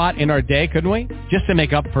bright spot in our day, couldn't we? Just to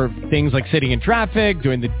make up for things like sitting in traffic,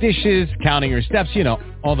 doing the dishes, counting your steps, you know,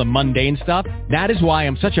 all the mundane stuff. That is why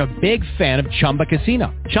I'm such a big fan of Chumba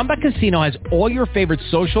Casino. Chumba Casino has all your favorite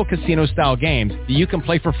social casino-style games that you can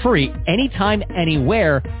play for free anytime,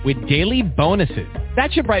 anywhere with daily bonuses.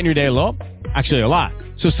 That should brighten your day a little. Actually, a lot.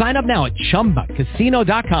 So sign up now at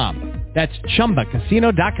ChumbaCasino.com. That's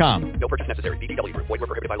ChumbaCasino.com. No purchase necessary. VGW Group. Void where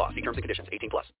prohibited by law. See terms and conditions. 18+.